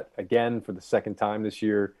did that again for the second time this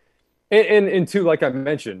year. And two, like I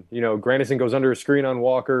mentioned, Grandison goes under a screen on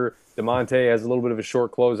Walker. DeMonte has a little bit of a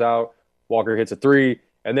short closeout. Walker hits a 3,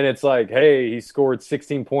 and then it's like, hey, he scored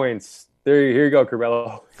 16 points. Here you go,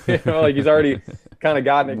 Curbelo. Like he's already kind of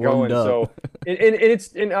gotten it going. So,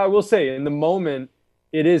 and I will say, in the moment,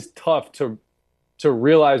 it is tough to to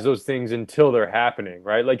realize those things until they're happening,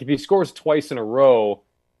 right? Like if he scores twice in a row,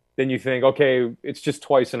 then you think, okay, it's just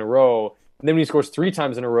twice in a row. And then when he scores 3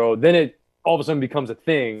 times in a row, then it all of a sudden becomes a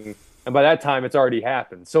thing. And by that time, it's already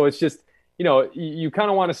happened. So it's just, you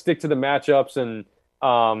kind of want to stick to the matchups. And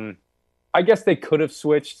I guess they could have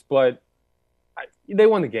switched, but they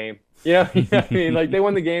won the game. I mean, like they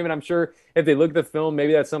won the game. And I'm sure if they look at the film,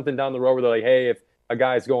 maybe that's something down the road where they're like, hey, if a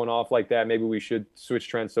guy's going off like that, maybe we should switch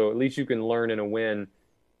trends. So at least you can learn in a win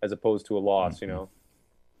as opposed to a loss,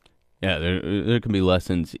 Yeah, there can be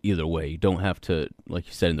lessons either way. You don't have to, like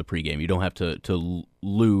you said in the pregame, you don't have to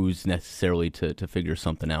lose necessarily to figure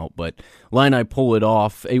something out. But Illini pull it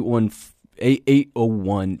off. 801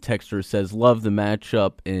 texter says, love the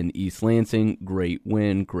matchup in East Lansing. Great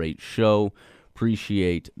win, great show.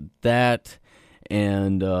 Appreciate that.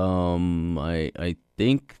 And I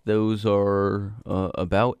think those are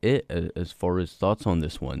about it as far as thoughts on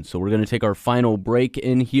this one. So we're going to take our final break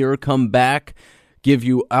in here, come back, give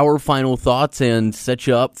you our final thoughts, and set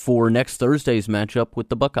you up for next Thursday's matchup with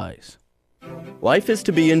the Buckeyes. Life is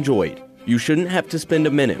to be enjoyed. You shouldn't have to spend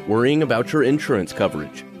a minute worrying about your insurance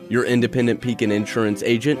coverage. Your independent Pekin insurance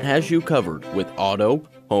agent has you covered with auto,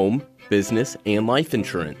 home, business, and life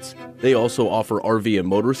insurance. They also offer RV and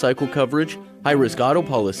motorcycle coverage, high-risk auto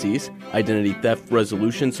policies, identity theft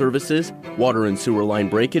resolution services, water and sewer line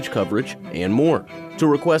breakage coverage, and more. To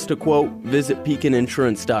request a quote, visit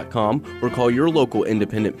PekinInsurance.com or call your local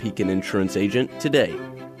independent Pekin insurance agent today.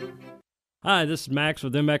 Hi, this is Max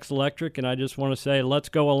with MX Electric, and I just want to say, let's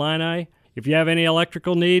go Illini. If you have any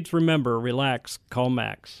electrical needs, remember, relax, call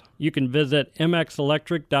Max. You can visit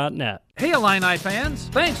mxelectric.net. Hey Illini fans,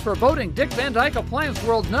 thanks for voting Dick Van Dyke Appliance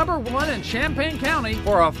World #1 in Champaign County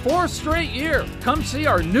for a 4th straight year. Come see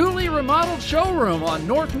our newly remodeled showroom on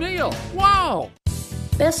North Neal. Wow!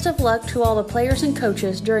 Best of luck to all the players and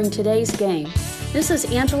coaches during today's game. This is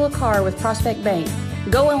Angela Carr with Prospect Bank.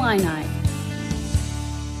 Go Illini!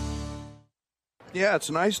 Yeah, it's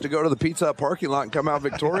nice to go to the Pizza Hut parking lot and come out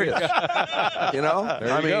victorious.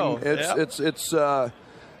 It's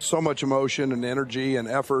so much emotion and energy and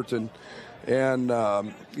effort, and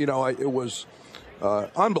it was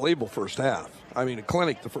unbelievable first half. I mean, a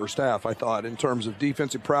clinic the first half, I thought, in terms of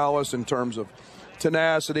defensive prowess, in terms of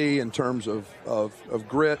tenacity, in terms of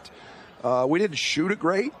grit. We didn't shoot it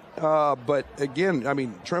great, but again, I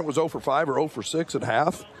mean, Trent was 0 for 5 or 0 for 6 at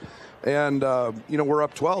half. And, we're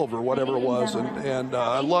up 12 or whatever it was. And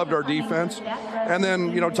I loved our defense. And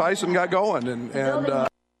then, Tyson got going. And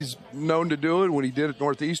he's known to do it when he did at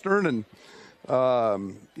Northeastern. And,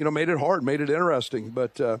 made it hard, made it interesting.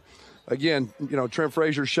 But, again, Trent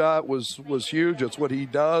Frazier's shot was huge. It's what he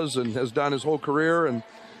does and has done his whole career. And,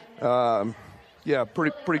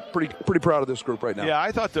 pretty proud of this group right now. Yeah,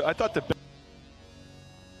 I thought the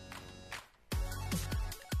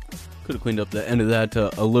could have cleaned up the end of that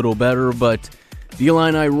a little better, but the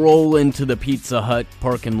Illini roll into the Pizza Hut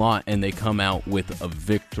parking lot and they come out with a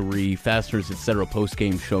victory. Fasteners Etc.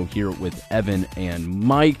 post-game show here with Evan and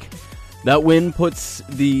Mike. That win puts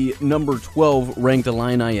the number 12 ranked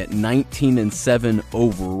Illini at 19-7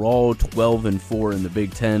 overall, 12-4 in the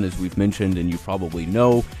Big Ten, as we've mentioned, and you probably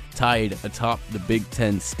know, tied atop the Big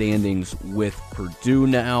Ten standings with Purdue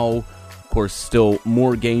now. Of course, still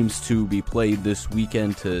more games to be played this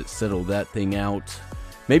weekend to settle that thing out.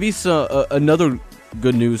 Maybe another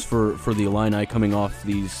good news for the Illini coming off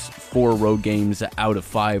these 4 road games out of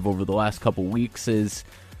 5 over the last couple weeks is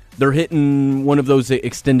they're hitting one of those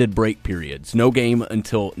extended break periods. No game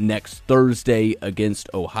until next Thursday against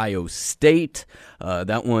Ohio State.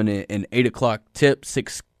 That one an 8 o'clock tip,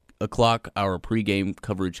 6 o'clock. Our pregame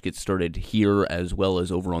coverage gets started here as well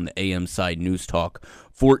as over on the AM side, News Talk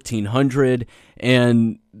 1400.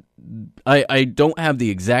 And I don't have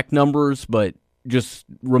the exact numbers, but just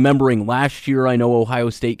remembering last year, I know Ohio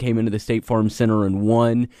State came into the State Farm Center and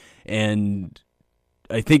won, and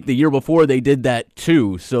I think the year before they did that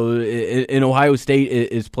too. So in Ohio State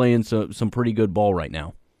is playing some pretty good ball right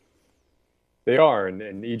now. They are,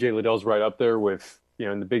 and E.J. Liddell's right up there with,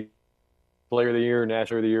 in the big Player of the Year,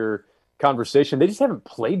 National of the Year conversation. They just haven't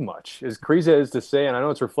played much, as crazy as to say, and I know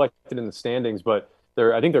it's reflected in the standings, but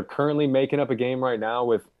I think they're currently making up a game right now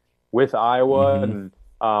with Iowa, and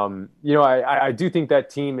I do think that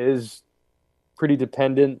team is pretty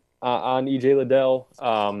dependent on E.J. Liddell.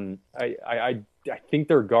 I think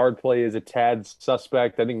their guard play is a tad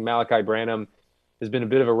suspect. I think Malachi Branham has been a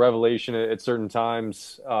bit of a revelation at certain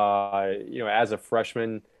times, as a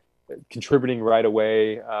freshman, contributing right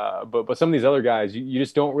away. But some of these other guys, you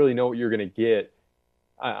just don't really know what you're going to get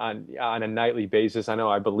on a nightly basis.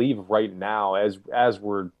 I believe right now, as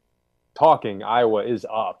we're talking, Iowa is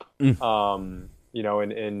up.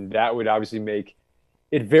 and that would obviously make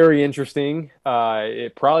it very interesting.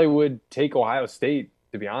 It probably would take Ohio State,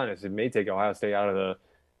 to be honest. It may take Ohio State out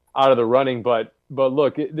of the running, but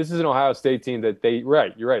look, this is an Ohio State team that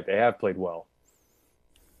you're right, they have played well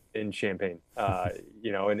in Champaign,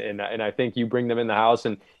 and I think you bring them in the house.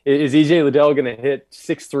 And is EJ Liddell going to hit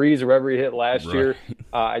 6 threes or whatever he hit last year?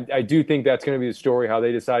 I do think that's going to be the story, how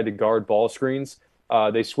they decide to guard ball screens.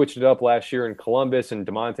 They switched it up last year in Columbus, and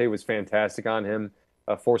DeMonte was fantastic on him,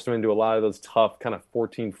 forced him into a lot of those tough kind of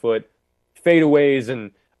 14-foot fadeaways.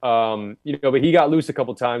 And, but he got loose a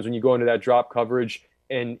couple times when you go into that drop coverage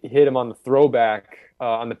and hit him on the throwback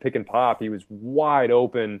on the pick and pop. He was wide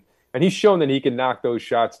open, and he's shown that he can knock those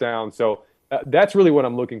shots down. So that's really what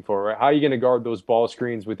I'm looking for, right? How are you going to guard those ball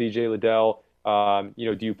screens with EJ Liddell?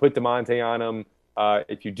 Do you put DeMonte on him?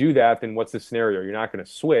 If you do that, then what's the scenario? You're not going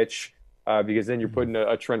to switch because then you're putting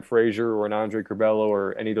a Trent Frazier or an Andre Curbelo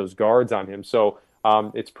or any of those guards on him. So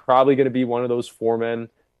it's probably going to be one of those 4 men,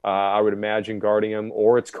 I would imagine, guarding him,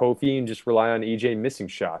 or it's Kofi and just rely on EJ missing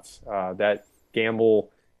shots. That gamble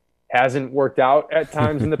hasn't worked out at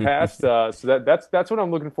times in the past. So that's what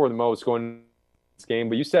I'm looking for the most going into this game.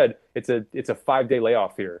 But you said it's a 5-day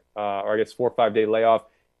layoff here, or I guess 4 or 5 day layoff.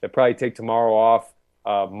 They'll probably take tomorrow off.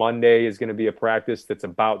 Monday is going to be a practice that's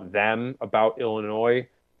about them, about Illinois.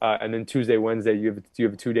 And then Tuesday, Wednesday, you have a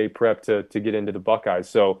 2-day prep to get into the Buckeyes.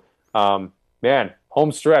 So, man,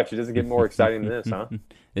 home stretch. It doesn't get more exciting than this, huh?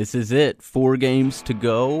 This is it. 4 games to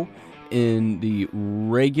go in the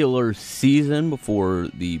regular season before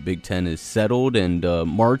the Big Ten is settled, and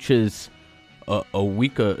March is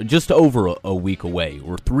just over a week away.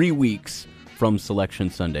 We're 3 weeks from Selection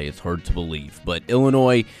Sunday. It's hard to believe, but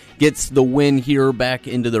Illinois gets the win here, back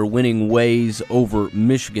into their winning ways over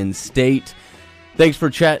Michigan State. Thanks for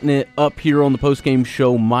chatting it up here on the postgame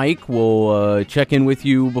show, Mike. We'll check in with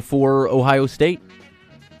you before Ohio State.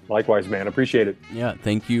 Likewise, man. Appreciate it. Yeah,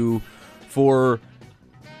 thank you for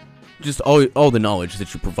just all the knowledge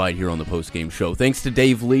that you provide here on the postgame show. Thanks to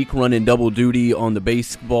Dave Leake running double duty on the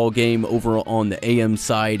baseball game over on the AM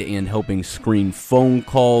side and helping screen phone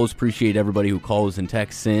calls. Appreciate everybody who calls and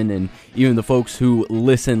texts in, and even the folks who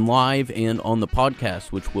listen live and on the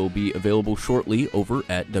podcast, which will be available shortly over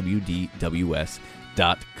at WDWS.com.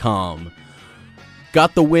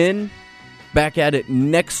 Got the win. Back at it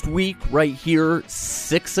next week right here,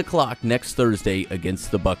 6 o'clock next Thursday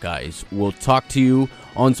against the Buckeyes. We'll talk to you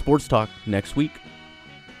on Sports Talk next week.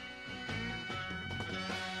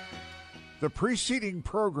 The preceding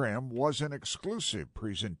program was an exclusive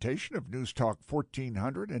presentation of News Talk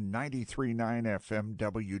 1400 and 93.9 FM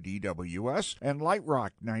WDWS and Light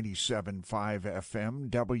Rock 97.5 FM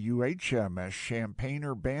WHMS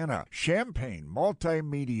Champaign-Urbana, Champaign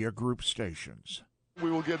Multimedia Group stations. We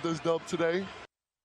will get this dub today.